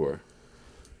lurking everywhere.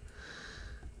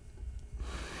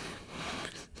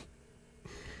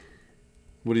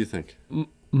 What do you think?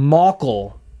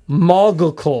 Moggle.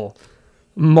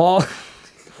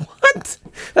 What?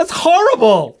 That's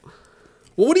horrible.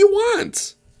 Well, what do you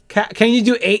want? Can you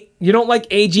do You don't like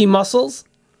AG muscles?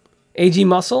 AG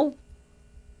muscle?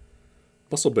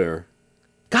 Muscle bear.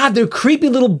 God, they're creepy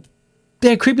little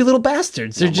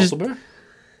bastards. They're Not just. muscle bear?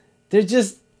 They're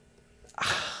just.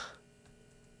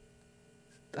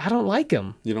 I don't like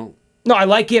them. You don't. No, I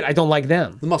like it. I don't like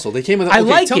them. The muscle. They came with. I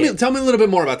like tell it. Me, tell me a little bit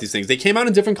more about these things. They came out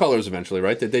in different colors eventually,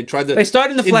 right? They tried to. They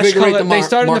started in the flesh invigorate color. the They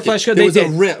started in the market. flesh color. There They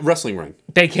was did. a wrestling ring.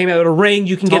 They came out with a ring.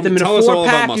 You can get them in a tell us all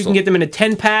about 4-pack. You muscle. can get them in a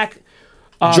 10-pack.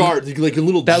 Jar, like a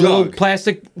little That jug. little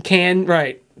plastic can,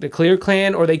 right? The clear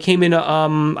can, or they came in a.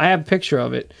 I have a picture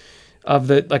of it, of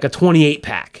the like a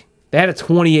 28-pack. They had a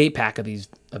 28-pack of these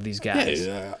guys.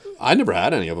 Yeah, I never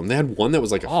had any of them. They had one that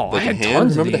was like a, Oh, like I a had hand.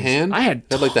 tons of Remember the these. hand? I had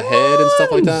They had like the head and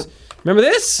stuff like that. Remember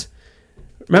this?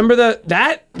 Remember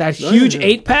that huge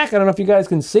 8-pack? I don't know if you guys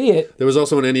can see it. There was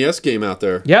also an NES game out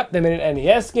there. Yep, they made an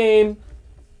NES game.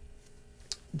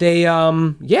 They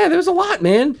yeah, there was a lot,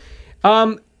 man.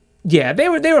 Yeah, they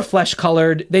were flesh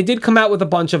colored. They did come out with a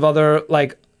bunch of other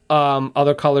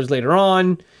other colors later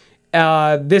on.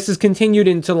 This is continued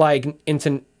into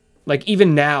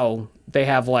even now they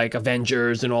have like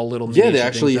Avengers and all little. Yeah, they miniature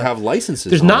actually things. have licenses.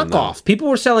 There's on them now. knockoffs. People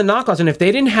were selling knockoffs, and if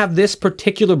they didn't have this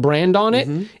particular brand on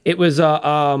it, it was a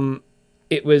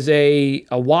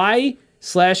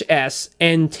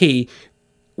Y/SNT,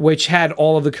 which had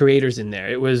all of the creators in there.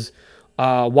 It was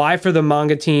Y for the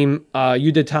manga team,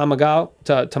 Yuda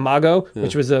Tamago,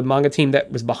 which was a manga team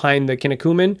that was behind the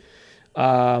Kinnikuman,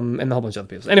 and a whole bunch of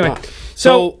other people. Anyway,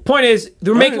 so point is,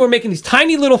 we're making these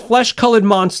tiny little flesh-colored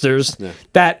monsters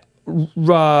that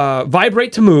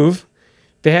vibrate to move.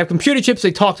 They have computer chips.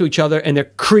 They talk to each other, and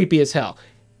they're creepy as hell.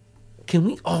 Can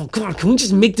we? Oh, come on! Can we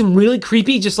just make them really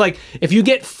creepy? Just like if you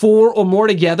get 4 or more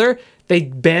together, they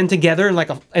band together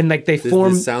and they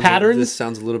form patterns. This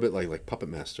sounds a little bit like Puppet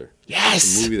Master.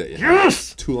 Yes. The movie that you had.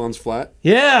 Toulon's Flat.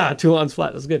 Yeah, Toulon's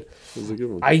Flat. That's good. That was a good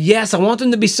one. I want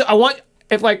them to be so. I want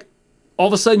if like all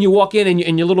of a sudden you walk in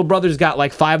and your little brother's got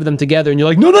like 5 of them together, and you're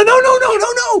like, no.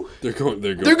 They're going.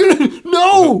 They're gonna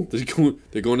no.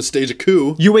 They're going to stage a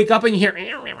coup. You wake up and you hear,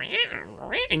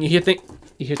 and you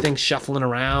hear things shuffling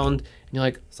around, and you're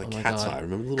like, It's like oh my Cat's God. Eye.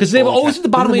 Remember the little Because they were troll always at the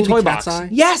bottom of your toy box. Eye?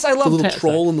 Yes, I love The little Cat's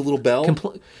troll Eye. and the little bell.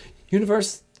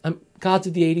 Universe, gods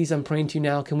of the 80s, I'm praying to you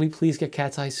now. Can we please get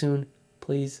Cat's Eye soon?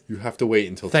 Please. You have to wait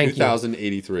until Thank you.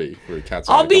 2083 for a Cat's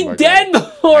Eye. I'll to be come back dead out.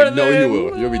 before I know then. you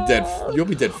will. You'll be dead. You'll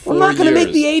be dead 4 We're not years. going to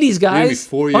make the 80s, You're gonna be guys.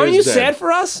 4 years Aren't you dead. sad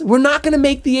for us? We're not going to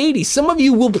make the 80s. Some of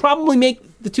you will probably make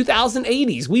the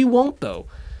 2080s. We won't, though.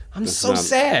 I'm so not-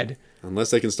 sad. Unless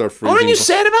they can start freezing. Aren't you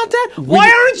sad about that? Why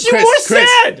aren't you Chris, more Chris,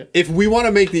 sad? If we want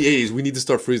to make the 80s, we need to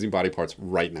start freezing body parts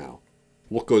right now.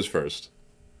 What goes first?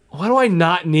 What do I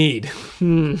not need?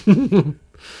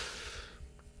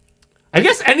 I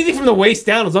guess anything from the waist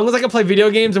down, as long as I can play video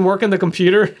games and work on the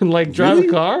computer and like drive Really?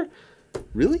 a car.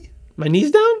 Really? My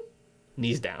knees down?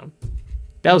 Knees down.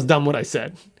 That was dumb what I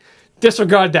said.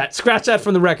 Disregard that. Scratch that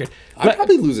from the record. I'd But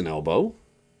probably lose an elbow.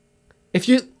 if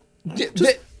you...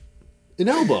 An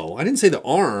elbow. I didn't say the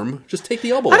arm. Just take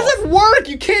the elbow How off. does that work?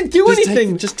 You can't do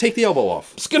anything. Just take the elbow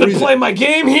off. Just gonna Freeze play it. my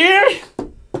game here.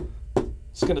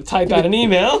 Just gonna type out an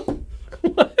email.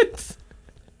 What?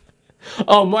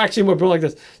 Oh, actually, we're like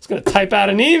this. Just gonna type out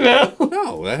an email.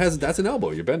 No, that's an elbow.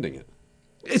 You're bending it.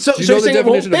 So, Do you so know you're the saying it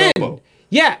won't definition of bend? elbow?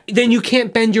 Yeah, then you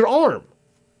can't bend your arm.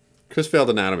 Chris failed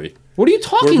anatomy. What are you We're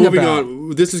talking moving about?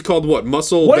 on. This is called what?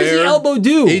 Muscle What bear? does the elbow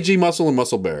do? AG muscle and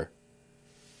muscle bear.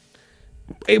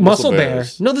 A muscle bear.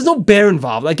 bears. No, there's no bear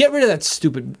involved. Like, get rid of that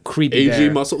stupid creepy AG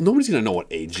bear. muscle. Nobody's gonna know what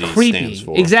AG Creepy. stands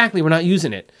for. Exactly. We're not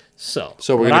using it. So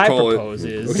So we're what gonna I call propose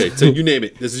it. is. Okay, so you name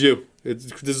it. This is you.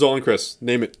 This is all in Chris.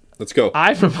 Name it. Let's go.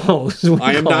 I propose. we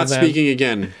I am call not them- speaking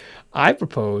again. I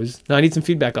propose. No, I need some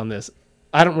feedback on this.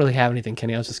 I don't really have anything,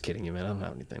 Kenny. I was just kidding you, man. I don't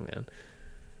have anything, man.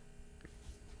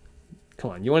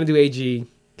 Come on. You want to do AG?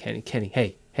 Kenny.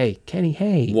 Hey, Kenny.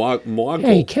 Hey. Moggle.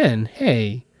 Hey, Ken.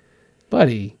 Hey,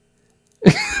 buddy.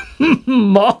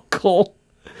 Mockle.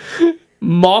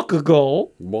 Moggle.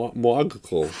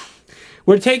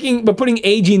 We're putting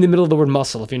AG in the middle of the word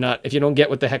muscle. If you don't get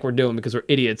what the heck we're doing because we're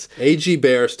idiots. AG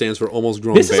bear stands for almost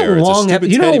grown This bear. is a long.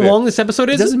 stupid You know how teddy bear. long this episode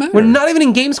is? doesn't matter. We're not even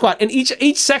in Game Squad, and each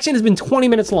section has been 20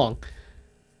 minutes long.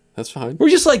 That's fine. We're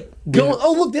just like going.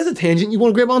 Oh, look, there's a tangent. You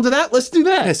want to grab onto that? Let's do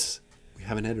that. Yes. We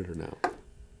have an editor now.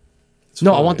 It's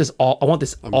No, I fine. want this all. I want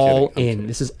this I'm all kidding, I'm in. kidding.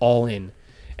 This is all in.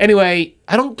 Anyway,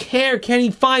 I don't care. Kenny,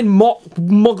 find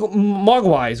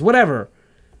Mogwise, whatever.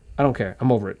 I don't care.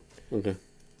 I'm over it. Okay.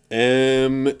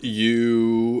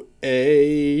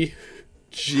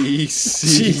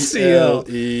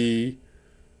 MUAGCLE.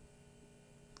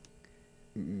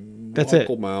 That's it.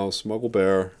 Muggle mouse, Muggle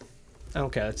bear. I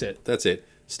don't care. That's it. That's it.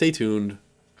 Stay tuned,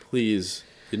 please.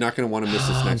 You're not going to want to miss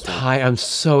this next one. Hi, I'm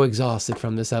so exhausted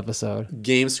from this episode.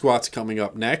 Game Squat's coming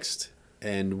up next,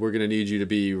 and we're going to need you to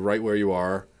be right where you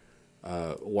are.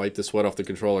 Wipe the sweat off the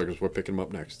controller because we're picking them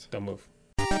up next. Don't move.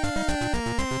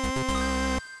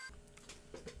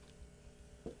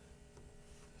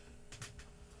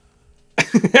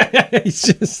 It's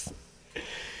just.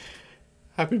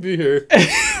 Happy to be here.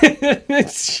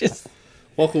 It's just.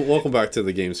 welcome back to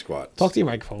the Game Squad. Talk to your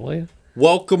microphone, will you?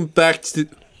 Welcome back to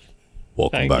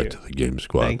Thank you. the Game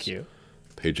Squad. Thank you.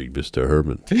 Paging Mr.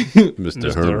 Herman.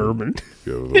 Mr. Herman.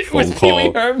 You have a phone was call Pee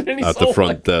Wee Herman, and he's at the so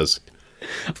front desk.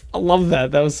 I love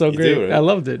that. That was so great. do, right? I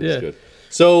loved it. Yeah. That's good.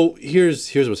 So here's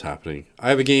what's happening. I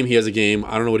have a game. He has a game.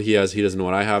 I don't know what he has. He doesn't know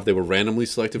what I have. They were randomly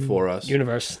selected for us.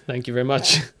 Universe. Thank you very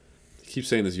much. Keep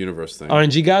saying this universe thing.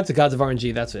 RNG gods, the gods of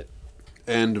RNG. That's it.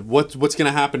 And what's going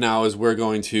to happen now is we're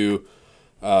going to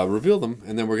reveal them,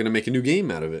 and then we're going to make a new game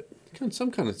out of it.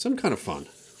 Some kind of fun.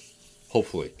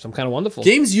 Hopefully. Some kind of wonderful.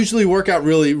 Games usually work out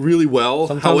really, really well.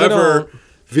 Sometimes they However,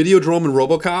 don't. Videodrome and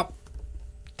RoboCop.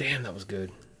 Damn, that was good.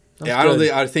 That was Yeah, I don't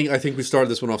good. think. I think we started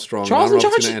this one off strong. Charles I in don't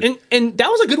know if it's Charge, gonna end. and that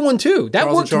was a good one too. That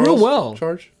Charles worked and real Charles? well.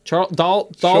 Charge.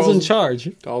 Dolls in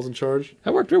Charge. Dolls in Charge.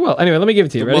 That worked real well. Anyway, let me give it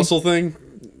to you. The Ready? muscle thing.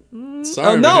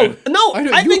 Sorry, no, man. no, know,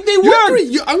 I think they you work.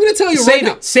 agree. I'm going to tell you Save right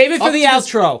now. it. Save it for Up the to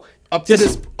this- outro. Up to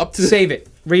Just this. Up to this. save it.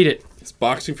 Read it. It's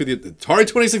boxing for the Atari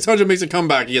 2600 makes a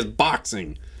comeback. He has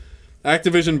boxing.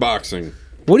 Activision boxing.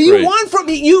 What do you Great. want from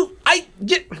me?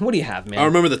 What do you have, man? I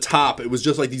remember the top. It was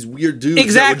just like these weird dudes.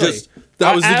 Exactly.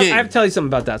 That was the game. I have to tell you something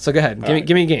about that. So go ahead. right.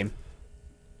 Give me a game.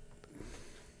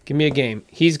 Give me a game.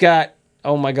 He's got.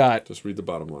 Oh my God. Just read the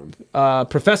bottom line.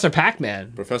 Professor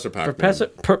Pac-Man. Professor Pac-Man.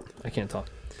 I can't talk.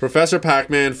 Professor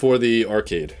Pac-Man for the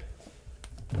arcade.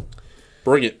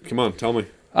 Bring it. Come on, tell me.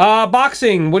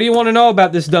 Boxing. What do you want to know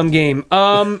about this dumb game?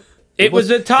 It was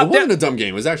a top. It wasn't a dumb game.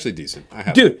 It was actually decent. I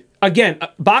have Dude, again,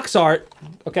 box art.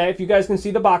 Okay, if you guys can see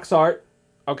the box art,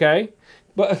 Okay,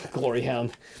 but Glory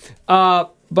Hound.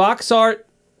 Box art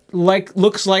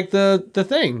looks like the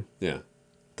thing. Yeah.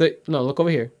 No, look over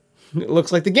here. It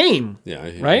looks like the game. Yeah.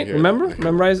 Right?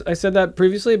 Remember I said that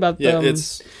previously about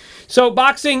it's. So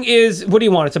boxing is, what do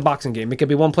you want? It's a boxing game. It could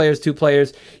be 1 player, 2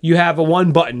 players. You have a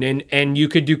 1 button, and you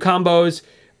could do combos.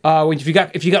 If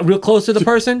you got real close to the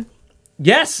person.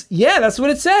 Yes, yeah, that's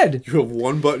what it said. You have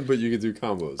 1 button, but you can do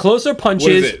combos. Closer punches.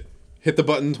 What is it? Hit the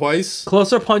button twice.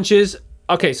 Closer punches.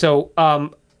 Okay, so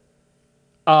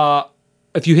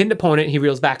if you hit an opponent, he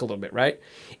reels back a little bit, right?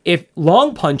 If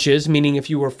long punches, meaning if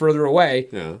you were further away,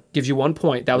 gives you 1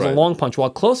 point. That was a long punch.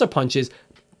 While closer punches,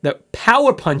 the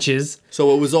power punches.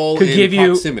 So it was all could in give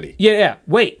proximity. Yeah.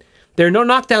 Wait, there are no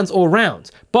knockdowns or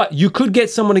rounds, but you could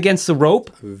get someone against the rope.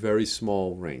 A very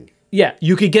small ring. Yeah,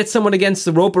 you could get someone against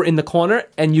the rope or in the corner,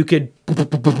 and you could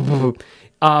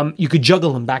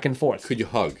juggle them back and forth. Could you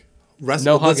hug?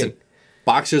 No hugging.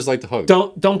 Boxers like to hug.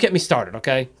 Don't get me started,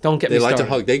 okay? Don't get me started. They like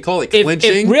to hug. They call it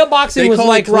clinching. If real boxing was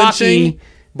like Rocky,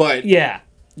 but yeah,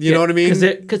 you know what I mean?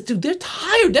 Because dude, they're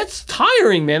tired. That's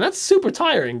tiring, man. That's super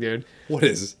tiring, dude. What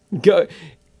is? Go.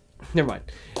 Never mind.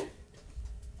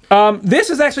 This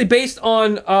is actually based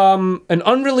on an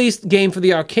unreleased game for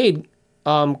the arcade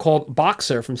called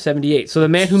Boxer from '78. So the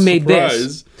man who made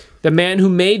this,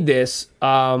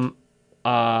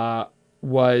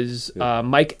 was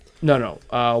Mike. No,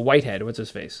 Whitehead. What's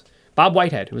his face? Bob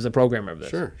Whitehead, who was the programmer of this.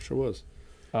 Sure was.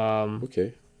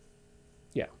 Okay.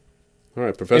 Yeah. All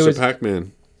right, Professor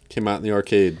Pac-Man came out in the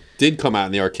arcade. Did come out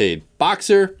in the arcade.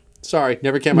 Boxer, sorry,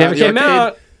 never came out in the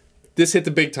arcade. This hit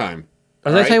the big time.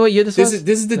 Did I tell you what year this was?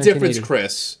 This is the difference,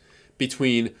 Chris,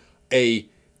 between a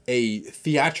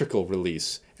theatrical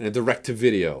release and a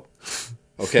direct-to-video.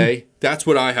 Okay? That's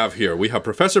what I have here. We have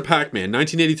Professor Pac-Man,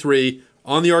 1983,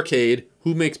 on the arcade.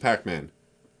 Who makes Pac-Man?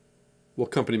 What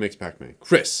company makes Pac-Man?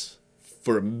 Chris,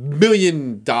 for $1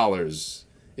 million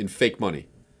in fake money.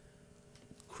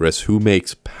 Chris, who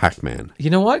makes Pac-Man? You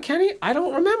know what, Kenny? I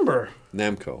don't remember.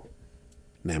 Namco.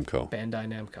 Bandai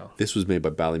Namco. This was made by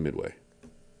Bally Midway.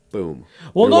 Boom.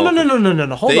 Well, no.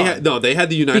 Hold on. They had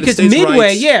the United States Midway,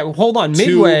 rights. Yeah, hold on.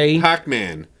 Midway. To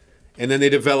Pac-Man, and then they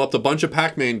developed a bunch of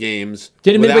Pac-Man games.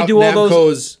 Didn't Midway do all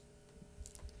those?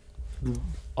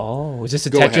 Oh, is this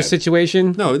a Tetris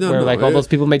situation? No. Where like all those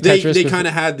people make Tetris? They kind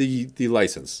of had the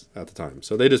license at the time,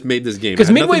 so they just made this game.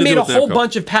 Because Midway made a whole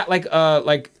bunch of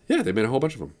Yeah, they made a whole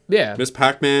bunch of them. Yeah. Miss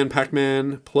Pac-Man,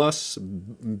 Pac-Man Plus,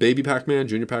 Baby Pac-Man,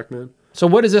 Junior Pac-Man. So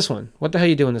what is this one? What the hell are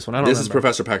you doing this one? I don't know. This is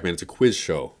Professor Pac-Man. It's a quiz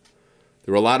show.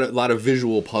 There were a lot of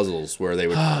visual puzzles where they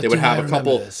would have a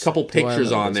couple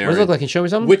pictures on there. What does it look like? Can you show me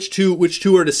something? Which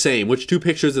two are the same? Which 2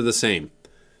 pictures are the same?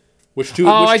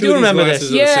 I do remember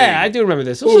this. Yeah, I do remember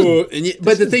this.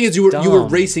 But the thing is, you were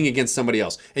racing against somebody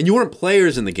else, and you weren't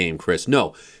players in the game, Chris.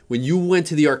 No, when you went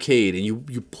to the arcade and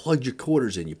you plugged your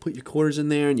quarters in, you put your quarters in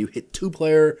there, and you hit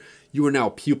 2-player. You were now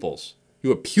pupils. You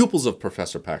were pupils of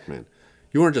Professor Pac-Man.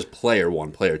 You weren't just player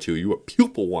 1, player 2. You were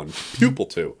pupil 1, pupil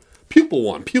 2, pupil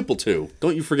 1, pupil 2.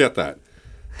 Don't you forget that.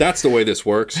 That's the way this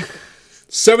works.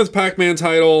 7th Pac-Man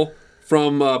title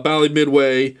from Bally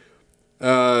Midway.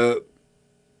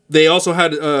 They also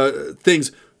had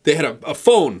things. They had a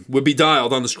phone would be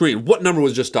dialed on the screen. What number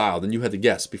was just dialed? And you had to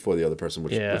guess before the other person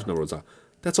which number was dialed.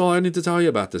 That's all I need to tell you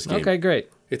about this game. Okay, great.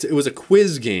 It was a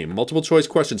quiz game, multiple choice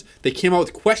questions. They came out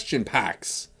with question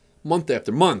packs month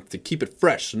after month to keep it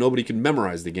fresh so nobody could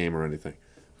memorize the game or anything.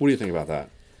 What do you think about that?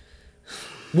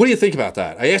 What do you think about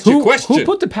that? I asked you a question. Who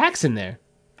put the packs in there?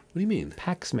 What do you mean?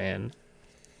 Paxman.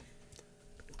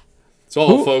 It's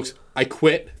all, folks. I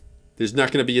quit. There's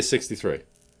not going to be a 63.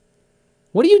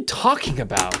 What are you talking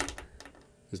about?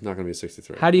 There's not going to be a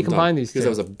 63. How do you combine these two?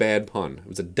 Because that was a bad pun. It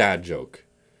was a dad joke.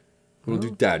 We don't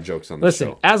do dad jokes on this show.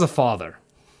 Listen, as a father.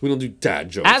 We don't do dad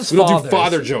jokes. We don't do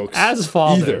father jokes. As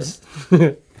fathers.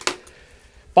 Either.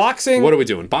 Boxing. What are we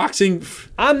doing? Boxing?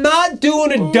 I'm not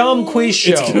doing a dumb quiz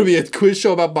show. It's going to be a quiz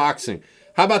show about boxing.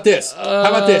 How about this? How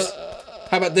about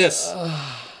this?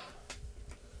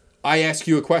 I ask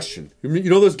you a question. You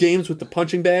know those games with the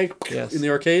punching bag in the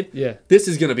arcade? Yeah. This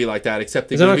is going to be like that,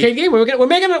 except it's an arcade game. We haven't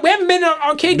made an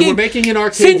arcade game. We're making an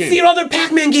arcade game since the other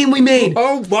Pac-Man game we made.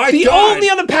 Oh my God! The only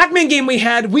other Pac-Man game we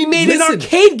had, we made an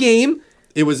arcade game.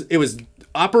 It was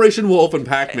Operation Wolf and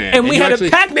Pac-Man, and we had a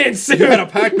Pac-Man suit. You had a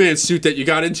Pac-Man suit that you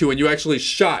got into, and you actually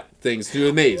shot things through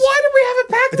the maze. Why did we have a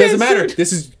Pac-Man suit? It doesn't matter.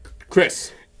 This is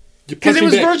Chris. Because it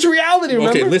was virtual reality.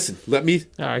 Remember? Okay, listen. Let me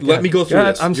go through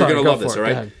this. I'm sorry. You're gonna love this. All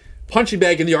right. Punching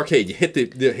bag in the arcade. You hit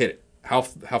it.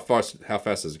 How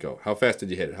fast does it go? How fast did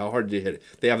you hit it? How hard did you hit it?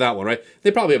 They have that one, right?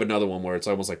 They probably have another one where it's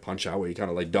almost like Punch Out, where you kind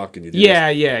of like duck and you do Yeah,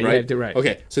 this, yeah, right? yeah, right.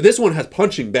 Okay, so this one has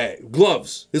punching bag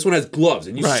gloves. This one has gloves,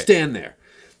 and you Right. stand there,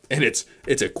 and it's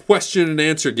a question and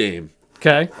answer game.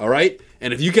 Okay. All right,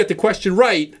 and if you get the question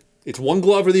right, it's one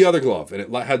glove or the other glove, and it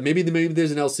has maybe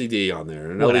there's an LCD on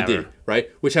there, an Whatever. LED, right?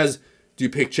 Which has, do you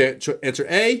pick answer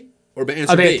A or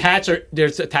answer Are they B? attached or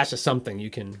there's attached to something you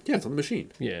can? Yeah, it's on the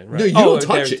machine. Yeah, right. No, you Oh, don't they're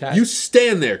touch it. attached. You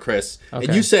stand there, Chris, and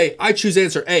Okay. you say, "I choose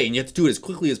answer A," and you have to do it as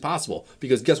quickly as possible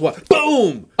because guess what?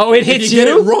 Boom! Oh, it If hits you get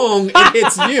you? it wrong, it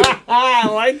hits you. Ah,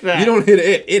 I like that. You don't hit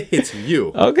it; it hits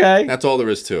you. Okay. That's all there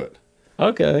is to it,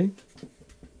 Okay.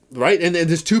 right? And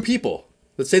there's two people.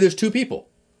 Let's say there's two people.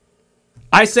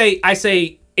 I say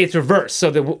it's reversed.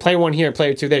 So the player one here,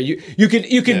 player two there. You can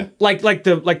Yeah. like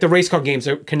the race car games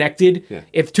are connected. Yeah.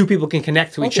 If two people can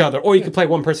connect to each Okay. other, or you can play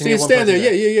one person So here, you one stand person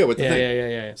there, yeah, with the Yeah,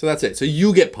 thing. yeah. So that's it. So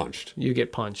you get punched. You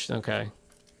get punched. Okay.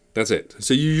 That's it.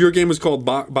 So your game was called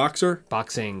Boxer.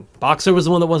 Boxing. Boxer was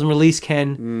the one that wasn't released.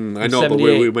 Ken. I know, but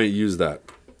we might use that.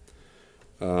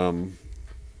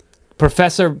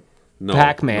 Professor No,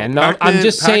 Pac-Man. No, Pac-Man, I'm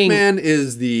just saying. Pac-Man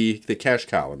is the cash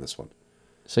cow in this one.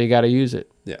 So you got to use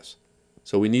it. Yes.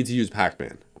 So we need to use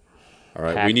Pac-Man. All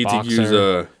right. Pac we need to use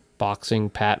Boxer. Boxing.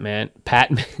 Patman.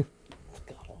 God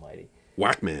Almighty.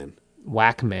 Whackman.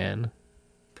 Whackman.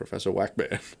 Professor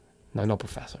Whackman. No,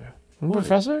 professor.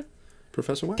 Professor.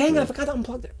 Professor Whackman. Dang it! I forgot to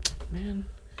unplug it. Man.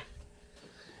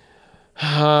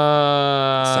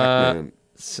 Sackman.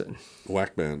 S-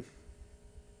 Whackman.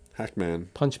 Hackman.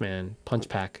 Punch Man, Punch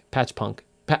Pack, Patch Punk,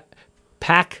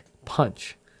 Pack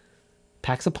Punch.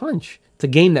 Packs a punch. It's a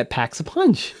game that packs a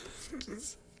punch.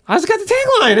 I just got the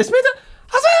tagline. I was made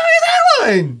the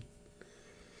tagline.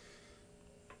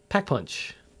 Pack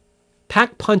Punch.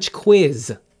 Pack Punch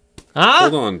quiz. Huh?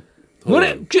 Hold on. Hold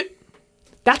on.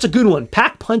 That's a good one.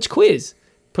 Pack Punch quiz.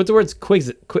 Put the words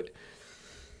quiz.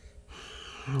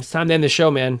 It's time to end the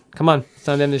show, man. Come on. It's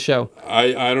time to end the show.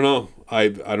 I don't know. I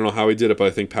don't know how he did it, but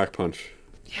I think Pack Punch.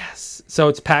 Yes. So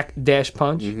it's Pack Dash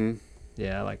Punch. Mm-hmm.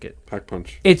 Yeah, I like it. Pack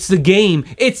Punch. It's the game.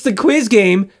 It's the quiz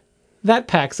game that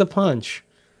packs a punch.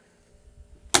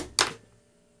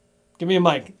 Give me a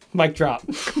mic. Mic drop.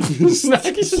 Just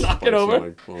knock it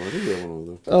over.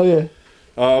 Oh, yeah.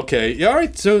 Okay. Yeah. All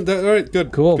right. So all right.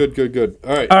 Good. Cool. Good.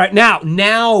 All right. All right.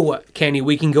 Now, Kenny,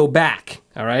 we can go back.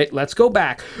 All right. Let's go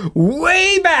back.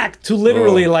 Way back to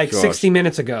literally Oh, like gosh. 60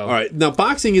 minutes ago. All right. Now,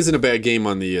 boxing isn't a bad game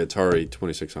on the Atari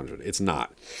 2600. It's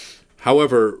not.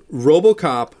 However,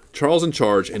 RoboCop, Charles in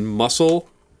Charge, and Muscle,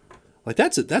 like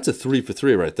that's a 3 for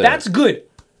 3 right there. That's good.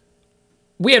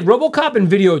 We had RoboCop and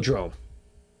Videodrome.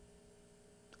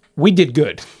 We did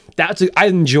good. I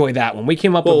enjoy that one. We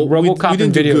came up with RoboCop we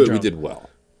and didn't do Videodrome. good. We did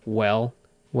well.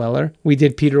 Weller. We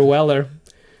did Peter Weller.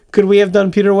 Could we have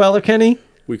done Peter Weller, Kenny?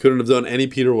 We couldn't have done any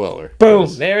Peter Weller. Boom.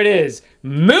 There it is.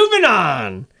 Moving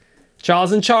on.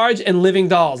 Charles in Charge and Living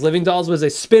Dolls. Living Dolls was a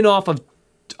spin-off of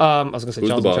I was going to say Who's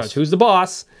Charles the in Boss? Charge. Who's the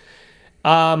boss?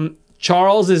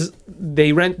 Charles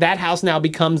they rent that house now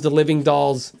becomes the Living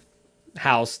Dolls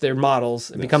house. They're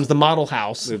models. It becomes the model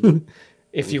house,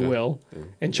 if you will.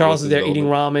 And Charles is there eating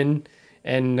ramen,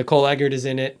 and Nicole Eggert is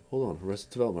in it. Hold on.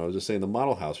 Arrested Development. I was just saying the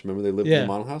model house. Remember they lived in Yeah. the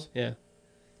model house? Yeah.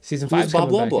 Season 5 is Bob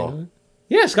coming back. Loblaw? You know?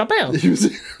 Yeah, Scott Bale.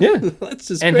 Yeah. That's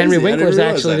just And crazy. Henry I didn't Winkler's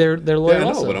realize actually that. their lawyer Yeah, I know,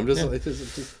 also. but I'm just, Yeah.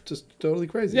 it's just totally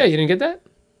crazy. Yeah, you didn't get that?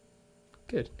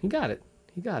 Good. He got it.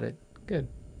 Good.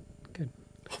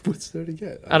 What's there to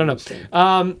get? I don't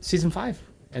know. Season 5,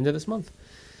 end of this month.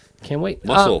 Can't wait.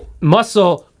 Muscle.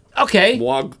 Muscle. Okay.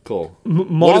 Mogul.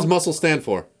 What does muscle stand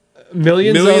for?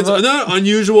 Millions of... No,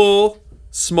 unusual,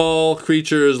 small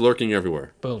creatures lurking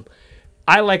everywhere. Boom.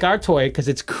 I like our toy because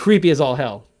it's creepy as all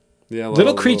hell. Yeah,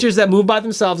 Little creatures that move by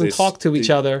themselves and They talk to each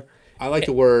other. I like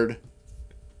the word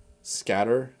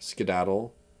scatter,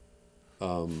 skedaddle.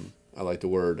 I like the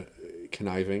word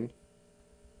conniving.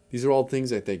 These are all things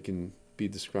that they can be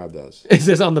described as. Is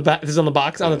this on the back? This is on the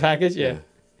box, on the package? Yeah.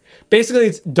 Basically,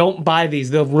 it's don't buy these.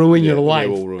 They'll ruin your life. They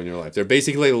will ruin your life. They're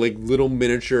basically like little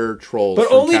miniature trolls. But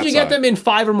from only if you Cat's get Eye. them in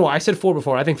 5 or more. I said 4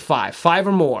 before. I think 5. 5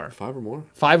 or more. 5 or more.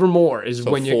 5 or more is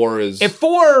So when you. 4 is. If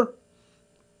 4,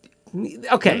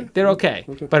 okay, they're okay.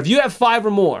 But if you have 5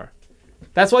 or more,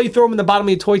 that's why you throw them in the bottom of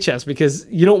your toy chest because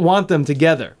you don't want them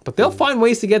together. But they'll find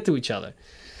ways to get to each other.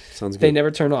 Sounds good. They never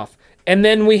turn off. And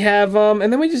then we have, and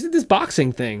then we just did this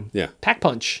boxing thing. Yeah. Pack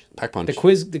Punch. Pack Punch.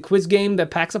 The quiz game that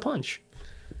packs a punch.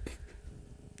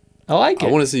 I like it.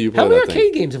 I wanna see you play How many that thing.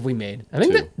 arcade games have we made? I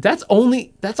think Two.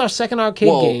 that's our second arcade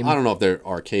Well, game. I don't know if they're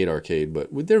arcade, but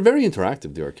they're very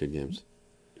interactive. The arcade games.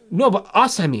 No, but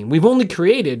us, I mean, we've only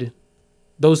created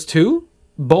those 2,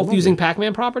 both using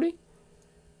Pac-Man property.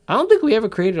 I don't think we ever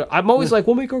created. I'm always like,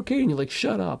 we'll make arcade, and you're like,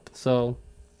 shut up. So,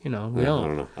 we I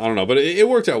don't. don't know, but it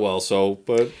worked out well. So,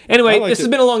 but Anyway, I liked this has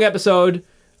it. been a long episode.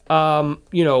 I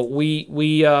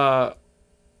enjoyed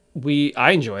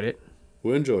it.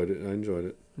 We enjoyed it. I enjoyed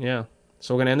it. Yeah.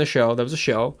 So we're gonna end the show. That was a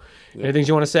show. Anything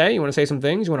you want to say? You want to say some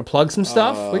things? You want to plug some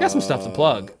stuff? We got some stuff to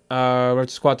plug.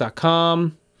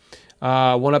 RoachSquad.com.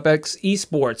 1UpX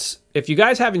Esports. If you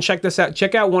guys haven't checked this out,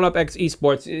 check out 1UpX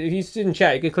Esports. If he's in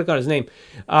chat, you can click on his name.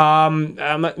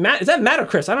 Matt, is that Matt or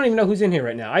Chris? I don't even know who's in here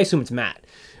right now. I assume it's Matt.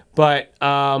 But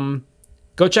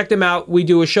go check them out. We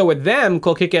do a show with them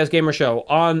called Kick-Ass Gamer Show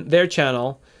on their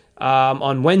channel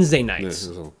on Wednesday Yeah, nights. it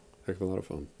was a heck of a lot of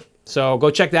fun. So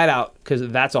go check that out because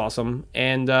that's awesome.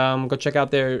 And go check out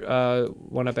their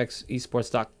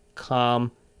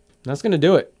 1UpXEsports.com. That's going to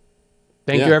do it.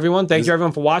 Thank you, everyone. Thank you,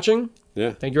 everyone, for watching.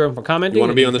 Yeah. Thank you, everyone, for commenting. You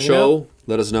want to be on the and hanging out. show?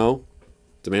 Let us know.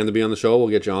 Demand to be on the show. We'll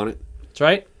get you on it. That's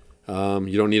right.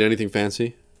 You don't need anything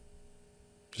fancy.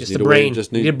 Just a brain. You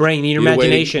need a brain. You need your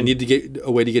imagination. Need to get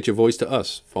a way to get your voice to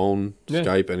us. Phone,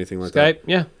 Skype, anything like Skype,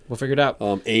 yeah. We'll figure it out.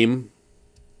 that. AIM,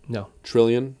 No.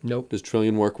 Trillion. Nope. Does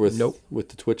Trillion work with with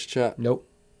the Twitch chat? Nope.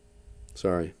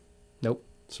 Sorry. Nope.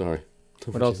 Sorry.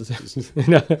 What else is it?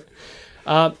 No.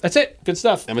 That's it. Good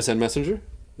stuff. MSN Messenger?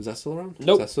 Is that still around?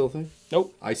 Nope. Is that still a thing?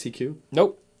 Nope. ICQ?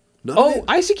 Nope. None of Oh, it?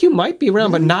 ICQ might be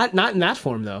around, but not in that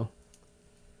form, though.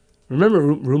 Remember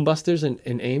Room Busters in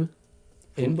AIM?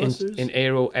 In Busters?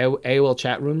 AOL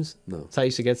chat rooms? No. That's how I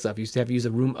used to get stuff. You used to have to use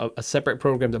a separate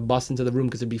program to bust into the room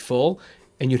because it'd be full,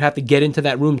 and you'd have to get into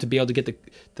that room to be able to get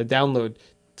the download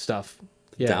stuff.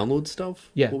 Yeah. Download stuff?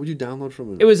 Yeah. What would you download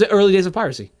from it? It was the early days of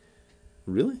piracy.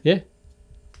 Really? Yeah.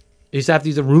 You used to have to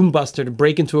use a room buster to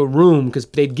break into a room because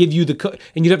they'd give you the code,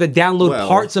 and you'd have to download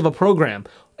parts of a program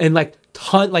and like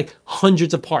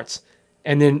hundreds of parts,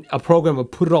 and then a program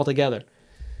would put it all together.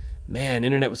 Man,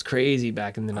 internet was crazy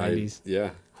back in the 90s.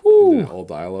 Yeah. Whew. All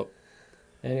dial up.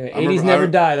 Anyway, 80s never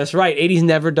die. That's right. 80s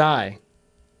never die.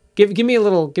 Give me a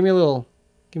little.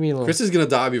 Chris is going to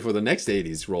die before the next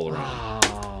 80s roll around.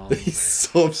 Oh. He's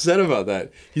so upset about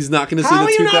that. He's not going to see How the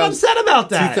are you not upset about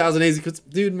that? 2008.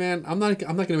 Dude, man, I'm not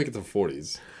going to make it to the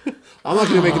 40s. I'm not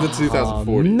going to make it to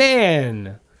 2040.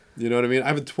 Man. You know what I mean? I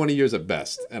have 20 years at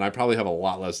best, and I probably have a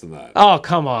lot less than that. Oh,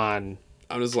 come on.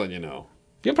 I'm just letting you know.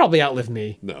 You'll probably outlive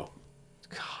me. No.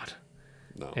 God.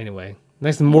 No. Anyway,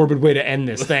 nice and morbid way to end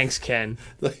this. Thanks, Ken.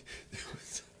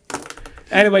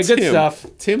 Anyway, good stuff.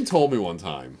 Tim told me one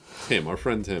time, Tim, our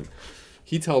friend Tim,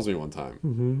 he tells me one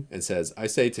time and says, I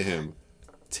say to him,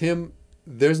 Tim,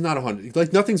 there's not 100,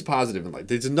 like nothing's positive in life.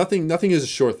 There's nothing is a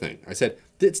sure thing. I said,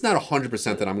 it's not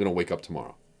 100% that I'm going to wake up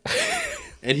tomorrow.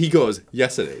 And he goes,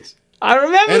 yes, it is. I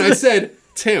remember. And I said,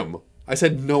 Tim, I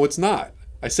said, no, it's not.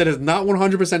 I said, it's not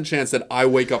 100% chance that I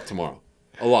wake up tomorrow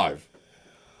alive.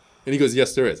 And he goes,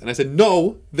 yes, there is. And I said,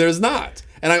 no, there's not.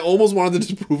 And I almost wanted to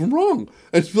just prove him wrong.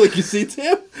 And just be like, you see,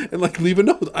 Tim? And like, leave a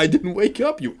note. I didn't wake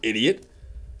up, you idiot.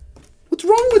 What's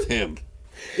wrong with him?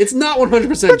 It's not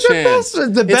 100% chance.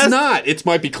 The best. It's not. It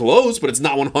might be close, but it's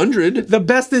not 100. The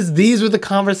best is these were the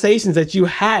conversations that you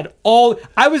had. But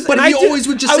he always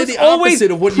would just say the opposite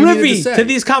of what you needed to say. To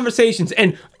these conversations,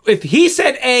 and if he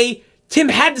said A, Tim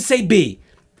had to say B.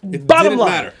 Bottom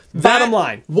line. Matter. Bottom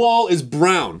line. Wall is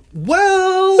brown.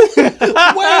 Well,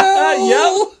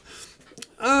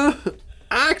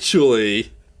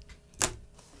 actually,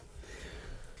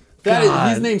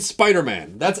 he's named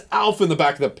Spider-Man. That's Alf in the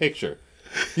back of the picture.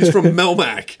 He's from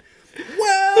Melmac.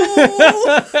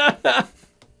 Well,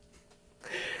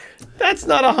 that's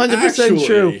not 100%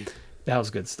 true. That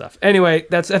was good stuff. Anyway,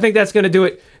 I think that's going to do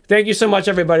it. Thank you so much,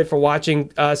 everybody, for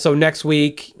watching. So next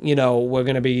week, we're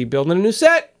going to be building a new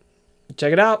set.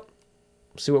 Check it out.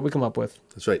 See what we come up with.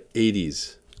 That's right.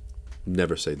 80s.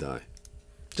 Never say die.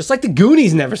 Just like the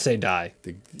Goonies never say die.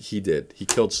 He did. He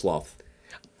killed Sloth.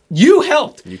 You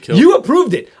helped. You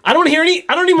approved it. I don't hear any.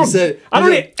 I don't need more. I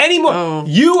don't need any more. Oh,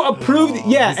 you approved it.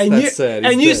 Yeah, and you said.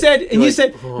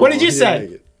 What did you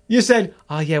say? You said,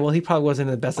 "Oh yeah, well he probably wasn't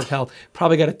in the best of health.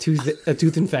 Probably got a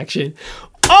tooth infection."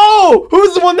 Oh,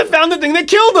 who's the one that found the thing that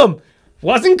killed him?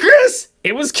 Wasn't Chris.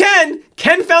 It was Ken.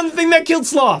 Ken found the thing that killed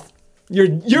Sloth. You're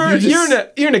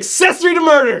an accessory to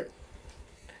murder.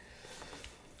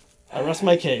 I rest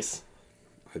my case.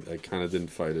 I kind of didn't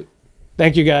fight it.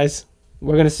 Thank you, guys.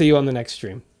 We're going to see you on the next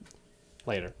stream.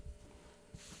 Later.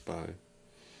 Bye.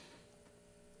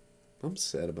 I'm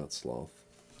sad about Sloth.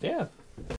 Yeah.